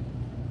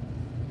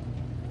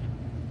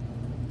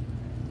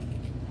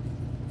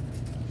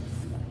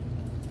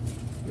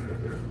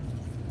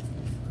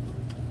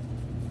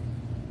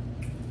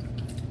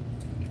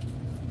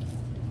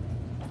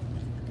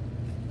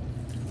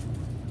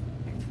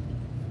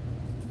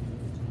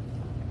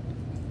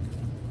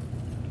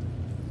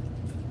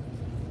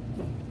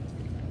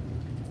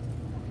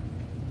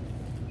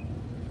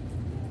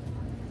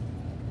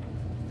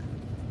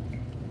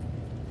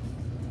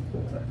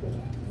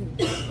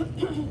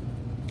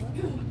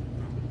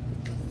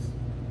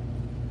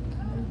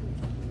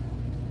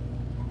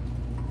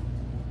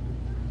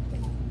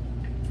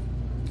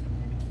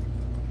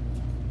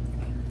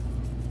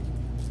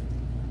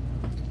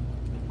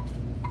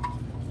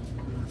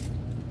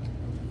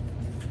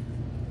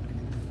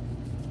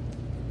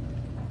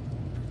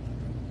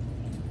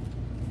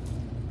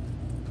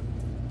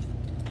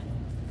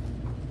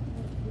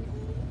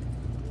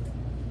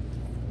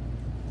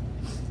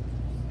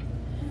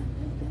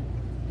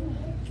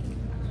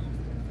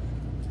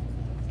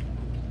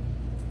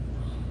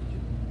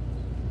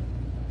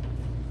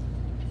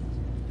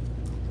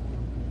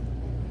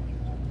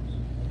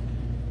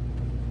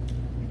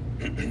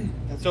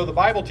 And so the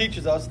Bible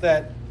teaches us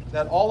that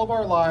all of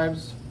our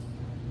lives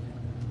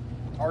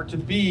are to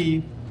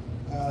be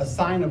a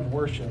sign of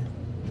worship,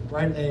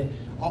 right?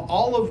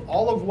 All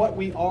of what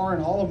we are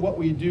and all of what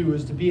we do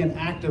is to be an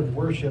act of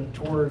worship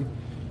toward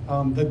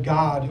the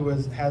God who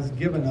has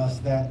given us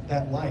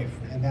that life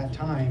and that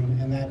time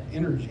and that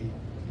energy.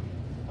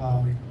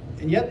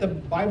 And yet the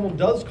Bible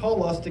does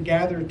call us to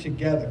gather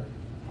together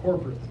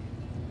corporately.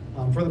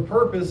 For the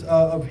purpose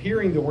of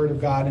hearing the Word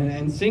of God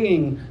and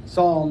singing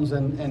psalms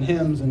and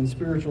hymns and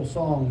spiritual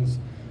songs,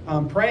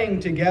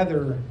 praying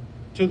together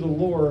to the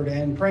Lord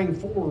and praying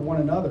for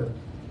one another,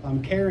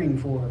 caring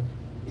for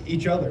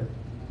each other.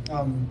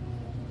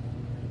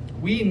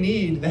 We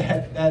need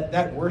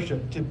that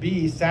worship to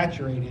be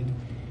saturated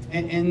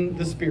in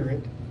the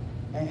Spirit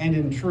and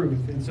in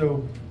truth. And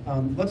so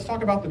let's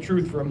talk about the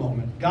truth for a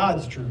moment.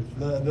 God's truth,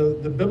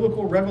 the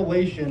biblical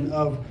revelation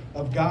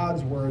of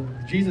God's word.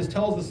 Jesus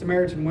tells the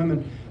Samaritan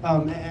woman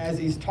as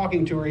he's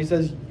talking to her, he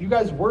says, you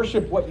guys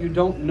worship what you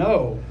don't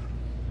know,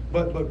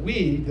 but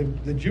we,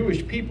 the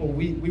Jewish people,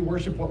 we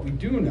worship what we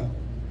do know.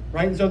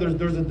 Right? And so there's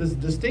this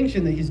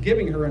distinction that he's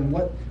giving her and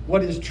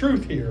what is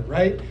truth here,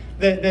 right?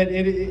 That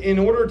in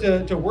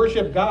order to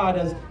worship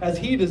God as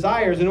he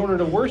desires, in order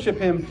to worship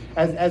him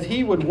as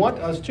he would want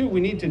us to, we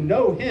need to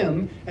know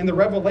him and the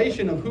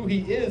revelation of who he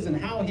is and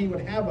how he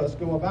would have us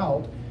go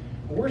about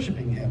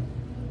worshiping him.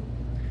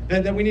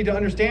 That we need to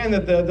understand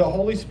that the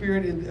Holy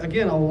Spirit,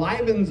 again,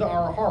 enlivens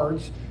our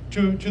hearts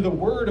to the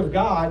Word of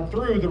God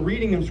through the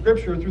reading of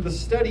Scripture, through the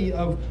study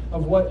of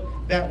what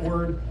that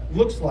Word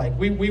looks like.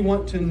 We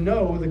want to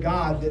know the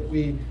God that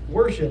we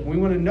worship. We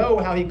want to know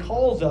how he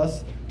calls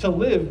us to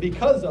live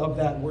because of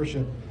that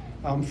worship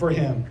for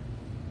him.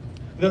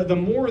 The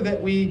more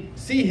that we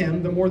see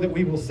him, the more that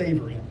we will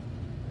savor him.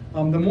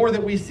 The more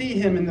that we see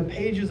him in the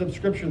pages of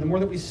Scripture, the more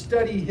that we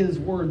study his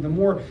Word, the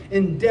more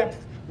in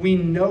depth we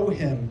know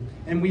him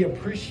and we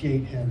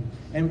appreciate him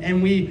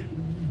and we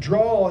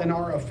draw in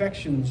our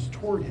affections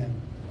toward him.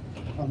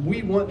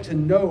 We want to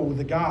know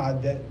the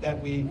God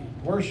that we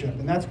worship.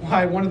 And that's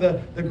why one of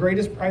the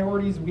greatest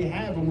priorities we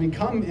have when we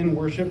come in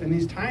worship, in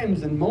these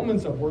times and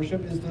moments of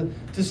worship, is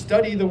to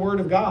study the Word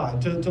of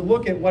God, to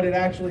look at what it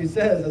actually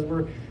says, as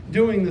we're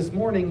doing this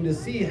morning, to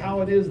see how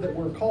it is that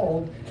we're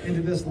called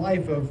into this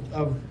life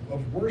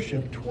of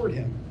worship toward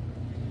him.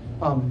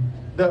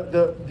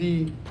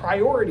 The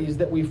priorities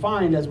that we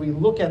find as we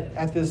look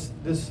at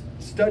this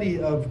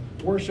study of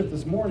worship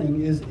this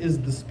morning is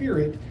the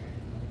Spirit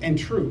and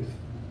truth,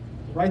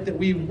 right? That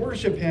we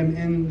worship him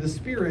in the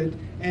Spirit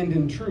and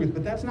in truth.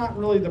 But that's not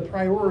really the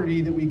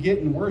priority that we get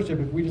in worship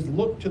if we just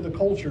look to the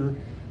culture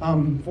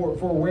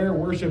for where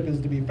worship is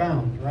to be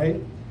found,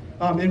 right?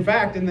 In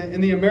fact,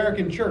 in the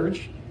American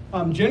church,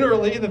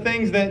 generally the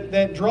things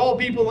that draw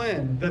people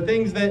in, the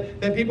things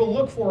that people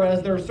look for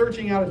as they're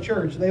searching out a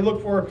church, they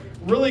look for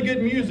really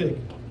good music,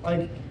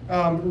 like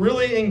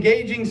really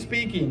engaging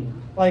speaking,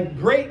 like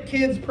great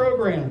kids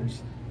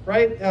programs,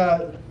 right?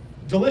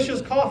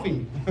 Delicious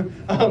coffee.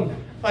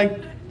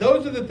 Like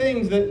those are the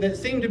things that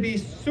seem to be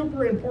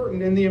super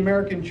important in the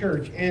American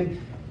church.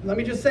 And let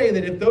me just say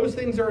that if those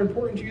things are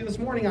important to you this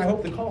morning, I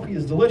hope the coffee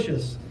is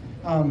delicious.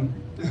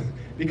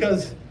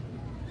 Because,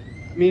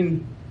 I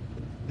mean,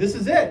 this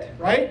is it,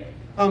 right?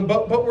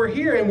 But we're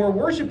here and we're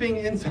worshiping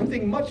in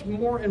something much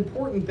more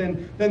important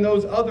than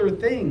those other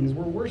things.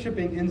 We're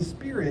worshiping in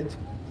spirit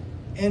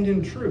and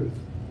in truth.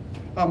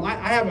 I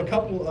have a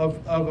couple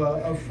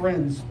of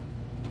friends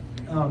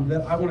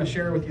that I want to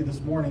share with you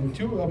this morning.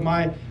 Two of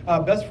my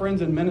best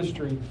friends in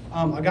ministry,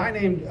 a guy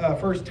named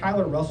first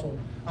Tyler Russell.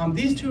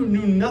 These two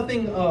knew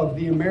nothing of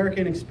the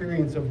American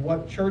experience of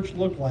what church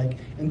looked like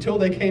until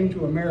they came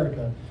to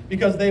America,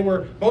 because they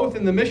were both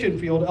in the mission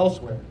field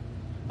elsewhere.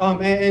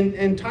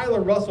 And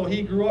Tyler Russell,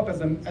 he grew up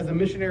as a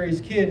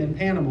missionary's kid in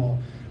Panama,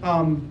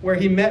 where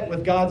he met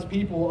with God's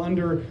people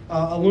under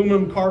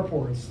aluminum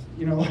carports,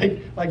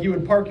 like you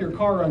would park your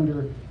car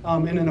under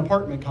in an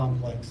apartment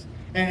complex.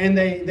 And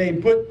they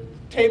put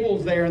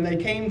tables there, and they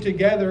came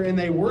together and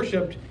they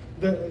worshiped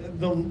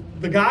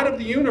the God of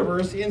the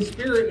universe in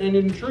spirit and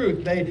in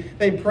truth.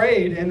 They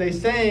prayed and they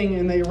sang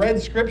and they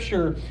read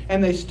scripture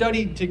and they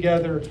studied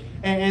together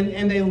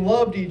and they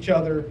loved each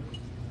other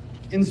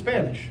in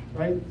Spanish,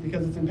 right?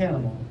 Because it's in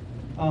Panama.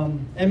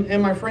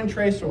 And my friend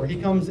Tresor,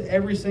 he comes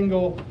every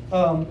single,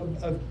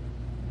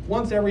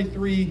 once every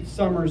 3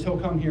 summers, he'll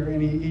come here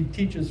and he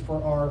teaches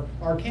for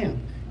our camp.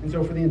 And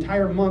so for the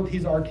entire month,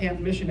 he's our camp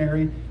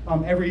missionary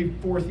every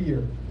 4th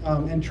year.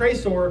 And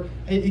Tresor,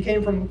 he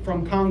came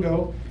from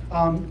Congo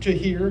to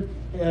here.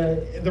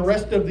 The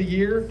rest of the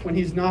year, when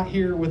he's not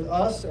here with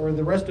us, or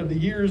the rest of the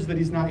years that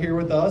he's not here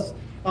with us,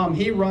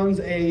 he runs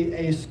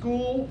a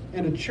school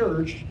and a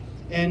church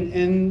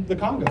in the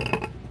Congo.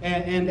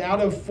 And out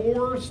of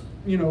 4,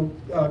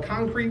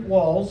 concrete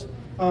walls,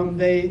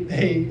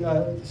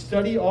 they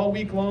study all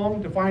week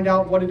long to find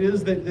out what it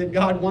is that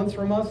God wants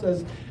from us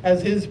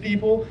as His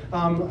people.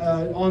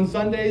 On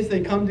Sundays,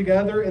 they come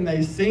together and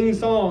they sing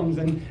songs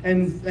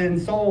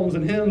and psalms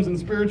and hymns and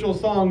spiritual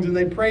songs, and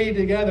they pray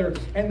together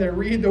and they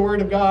read the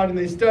Word of God and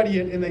they study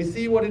it and they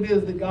see what it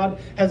is that God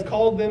has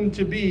called them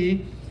to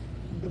be.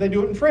 But they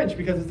do it in French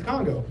because it's the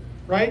Congo,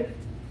 right?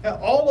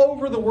 All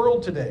over the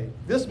world today,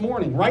 this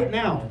morning, right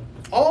now,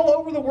 all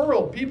over the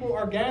world, people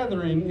are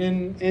gathering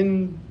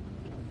in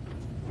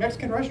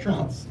Mexican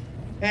restaurants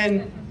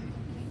and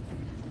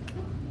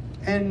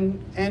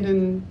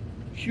in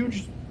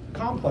huge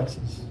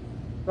complexes,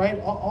 right?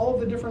 All of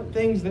the different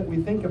things that we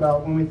think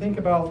about when we think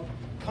about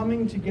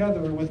coming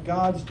together with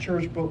God's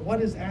church. But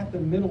what is at the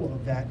middle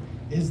of that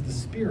is the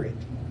Spirit.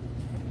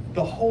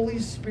 The Holy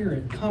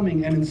Spirit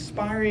coming and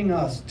inspiring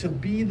us to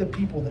be the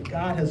people that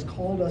God has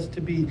called us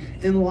to be,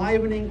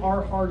 enlivening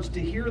our hearts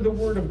to hear the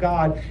Word of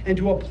God and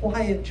to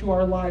apply it to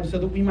our lives so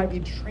that we might be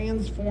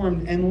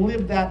transformed and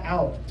live that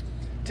out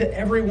to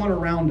everyone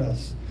around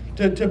us,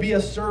 to be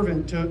a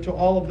servant to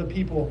all of the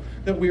people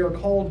that we are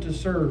called to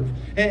serve.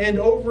 And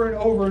over and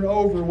over and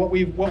over, what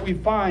we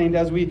find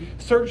as we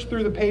search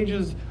through the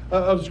pages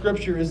of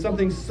Scripture is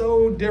something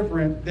so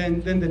different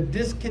than the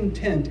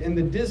discontent and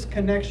the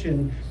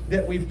disconnection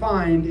that we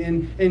find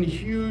in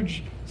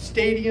huge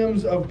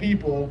stadiums of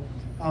people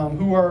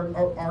who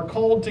are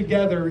called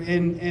together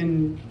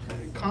in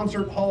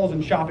concert halls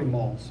and shopping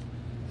malls,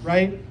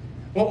 right?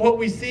 What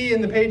we see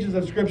in the pages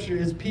of Scripture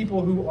is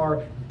people who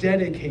are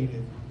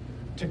dedicated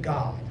to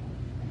God,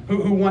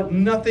 who want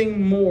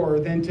nothing more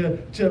than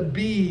to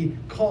be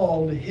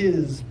called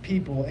His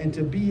people and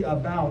to be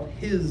about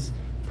His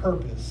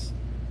purpose.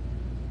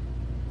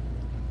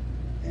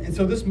 And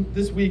so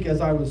this week, as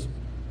I was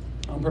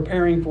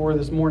preparing for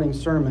this morning's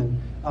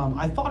sermon,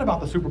 I thought about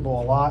the Super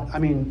Bowl a lot. I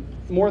mean,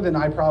 more than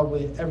I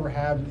probably ever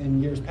have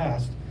in years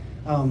past,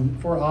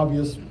 for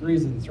obvious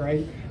reasons,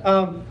 right?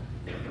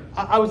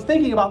 I was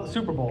thinking about the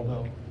Super Bowl,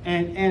 though,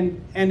 and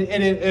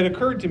it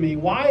occurred to me,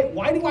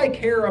 why do I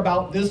care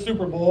about this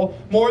Super Bowl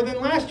more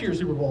than last year's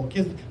Super Bowl?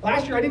 Because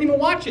last year I didn't even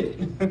watch it.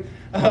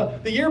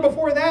 The year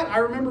before that, I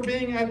remember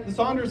being at the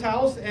Saunders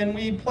house and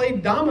we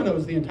played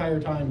dominoes the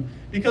entire time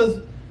because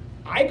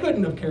I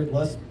couldn't have cared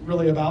less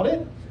really about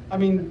it. I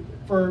mean,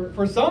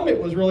 for some it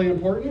was really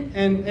important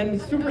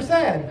and super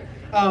sad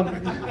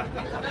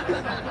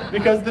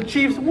because the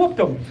Chiefs whooped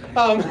them.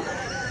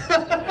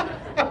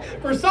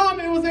 For some,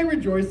 it was a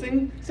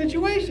rejoicing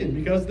situation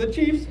because the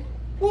Chiefs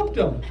whooped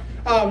them.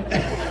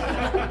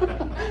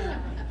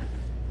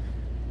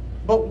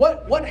 But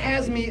what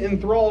has me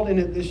enthralled in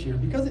it this year?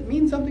 Because it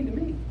means something to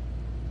me,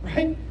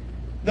 right?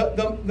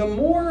 The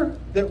more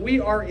that we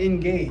are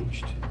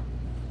engaged,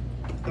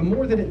 the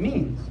more that it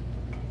means.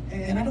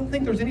 And I don't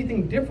think there's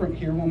anything different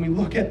here when we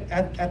look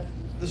at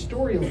the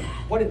story of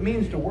what it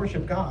means to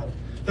worship God.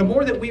 The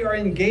more that we are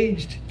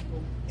engaged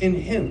in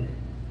Him,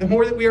 the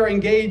more that we are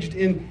engaged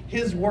in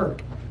His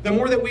work, the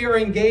more that we are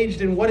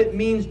engaged in what it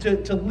means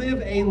to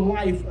live a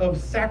life of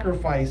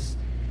sacrifice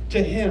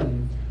to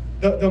Him,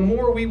 the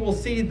more we will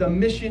see the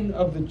mission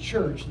of the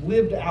church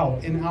lived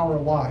out in our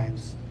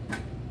lives.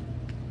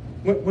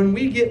 When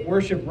we get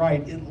worship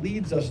right, it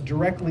leads us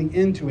directly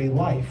into a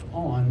life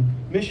on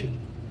mission.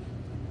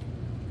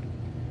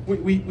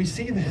 we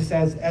see this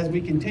as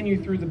we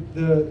continue through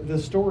the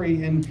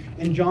story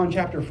in John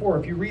chapter 4.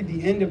 If you read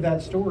the end of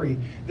that story,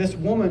 this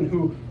woman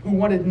who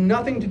wanted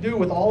nothing to do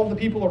with all of the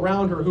people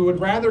around her, who would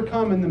rather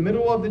come in the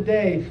middle of the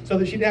day so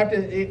that she'd have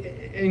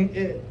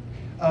to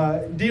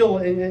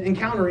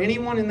encounter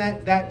anyone in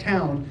that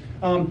town.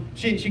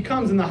 She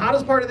comes in the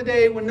hottest part of the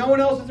day when no one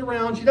else is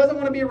around. She doesn't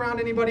want to be around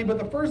anybody, but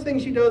the first thing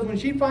she does when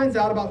she finds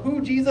out about who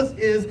Jesus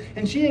is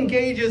and she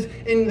engages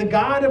in the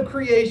God of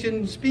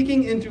creation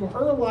speaking into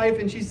her life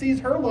and she sees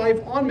her life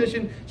on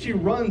mission, she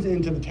runs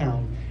into the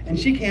town. And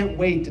she can't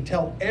wait to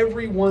tell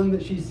everyone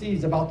that she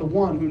sees about the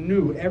one who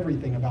knew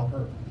everything about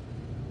her.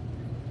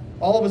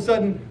 All of a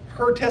sudden,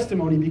 her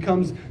testimony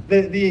becomes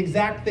the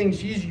exact thing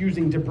she's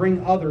using to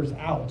bring others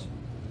out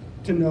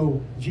to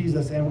know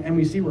Jesus, and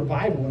we see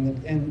revival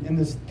in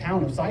this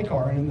town of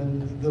Sychar and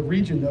in the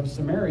region of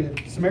Samaria,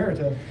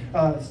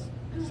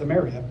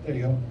 there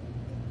you go,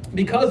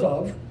 because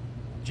of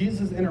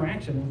Jesus'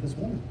 interaction with this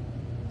woman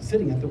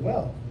sitting at the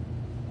well.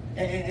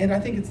 And I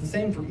think it's the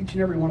same for each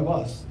and every one of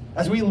us.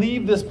 As we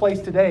leave this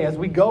place today, as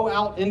we go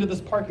out into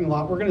this parking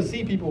lot, we're going to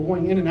see people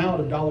going in and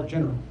out of Dollar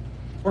General.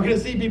 We're going to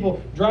see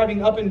people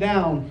driving up and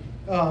down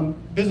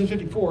Business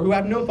 54 who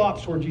have no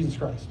thoughts toward Jesus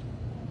Christ.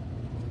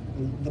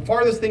 The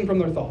farthest thing from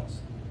their thoughts.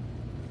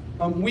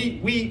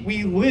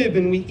 We live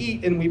and we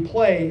eat and we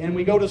play and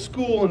we go to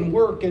school and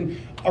work and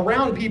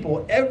around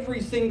people every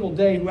single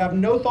day who have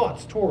no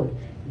thoughts toward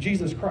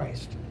Jesus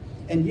Christ.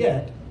 And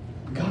yet,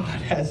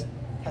 God has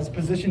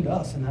positioned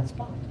us in that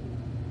spot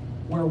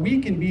where we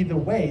can be the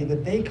way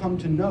that they come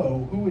to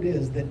know who it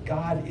is that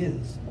God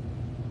is.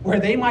 Where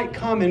they might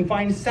come and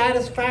find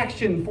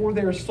satisfaction for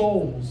their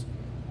souls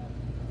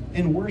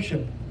in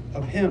worship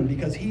of Him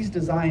because He's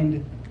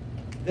designed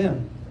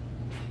them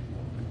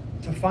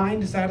to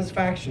find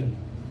satisfaction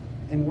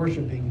in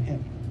worshiping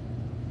Him.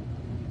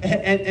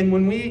 And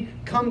when we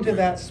come to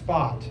that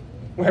spot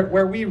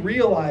where we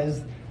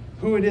realize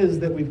who it is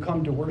that we've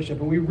come to worship,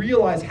 and we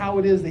realize how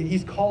it is that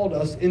He's called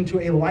us into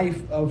a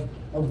life of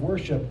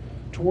worship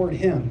toward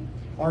Him,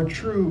 our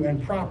true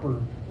and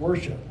proper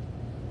worship,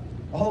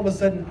 all of a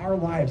sudden our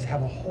lives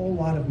have a whole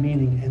lot of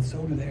meaning, and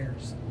so do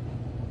theirs.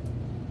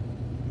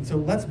 And so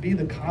let's be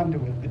the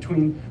conduit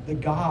between the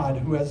God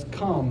who has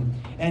come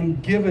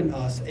and given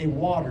us a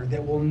water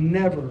that will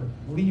never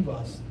leave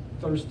us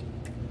thirsty,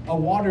 a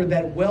water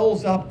that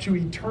wells up to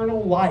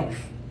eternal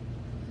life.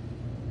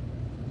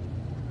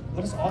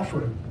 Let us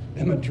offer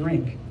them a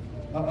drink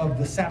of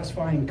the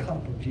satisfying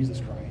cup of Jesus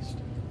Christ.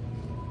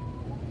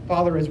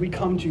 Father, as we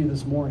come to you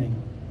this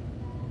morning,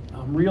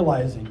 I'm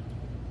realizing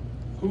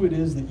who it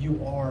is that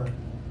you are,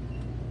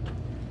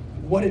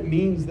 what it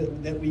means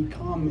that we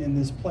come in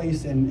this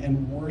place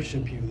and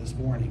worship you this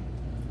morning.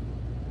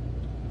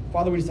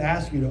 Father, we just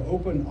ask you to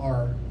open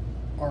our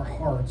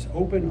hearts,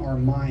 open our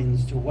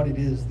minds to what it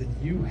is that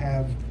you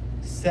have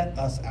set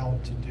us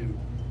out to do.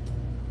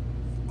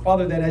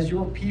 Father, that as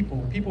your people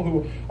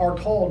who are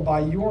called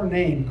by your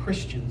name,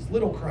 Christians,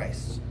 little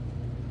Christs,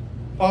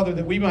 Father,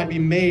 that we might be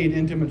made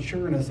into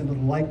matureness, into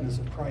the likeness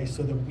of Christ,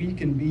 so that we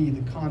can be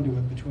the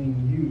conduit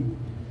between you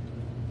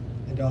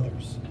and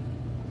others.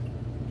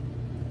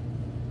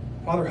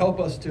 Father, help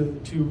us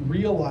to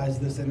realize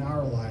this in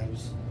our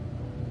lives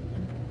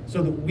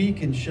so that we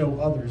can show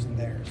others in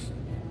theirs.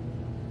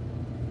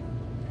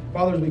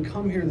 Father, as we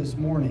come here this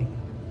morning,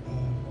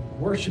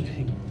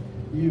 worshiping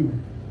you,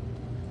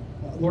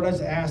 Lord, I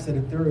just ask that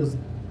if there is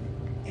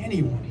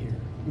anyone here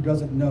who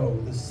doesn't know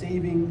the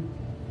saving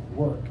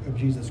work of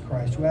Jesus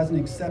Christ, who hasn't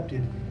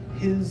accepted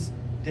his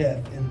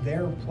death in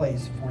their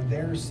place for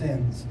their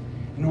sins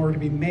in order to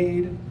be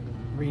made,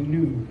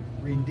 renewed,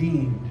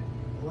 redeemed,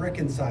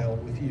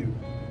 reconciled with you,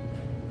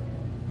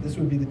 this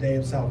would be the day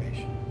of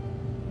salvation.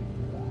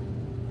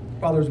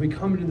 Father, as we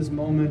come into this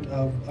moment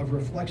of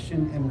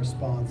reflection and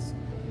response,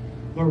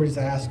 Lord, we just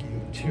ask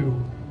you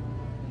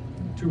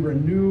to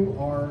renew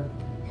our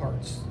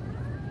hearts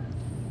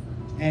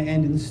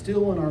and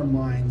instill in our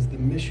minds the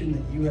mission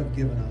that you have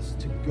given us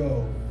to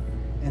go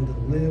and to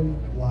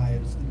live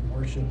lives in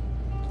worship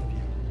of you.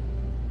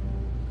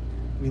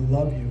 We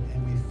love you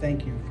and we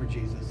thank you for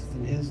Jesus. It's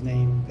in his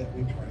name that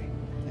we pray.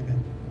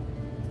 Amen.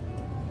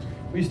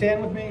 Will you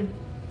stand with me?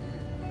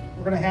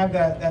 We're going to have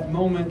that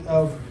moment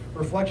of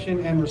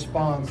reflection and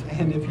response.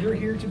 And if you're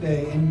here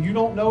today and you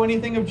don't know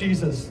anything of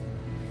Jesus,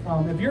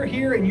 if you're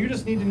here and you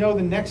just need to know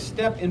the next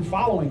step in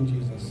following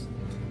Jesus,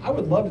 I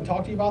would love to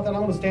talk to you about that.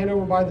 I'm going to stand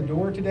over by the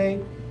door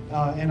today,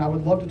 and I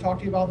would love to talk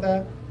to you about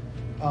that.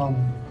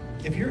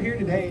 If you're here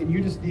today and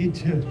you just need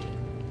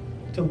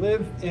to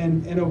live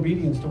in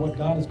obedience to what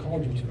God has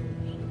called you to,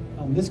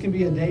 this can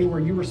be a day where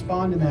you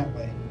respond in that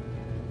way.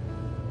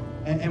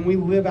 And we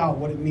live out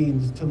what it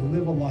means to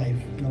live a life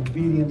in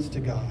obedience to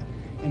God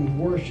and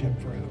worship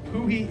for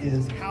who he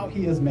is, how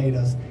he has made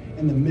us,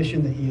 and the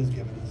mission that he has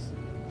given us.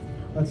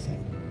 Let's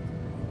sing.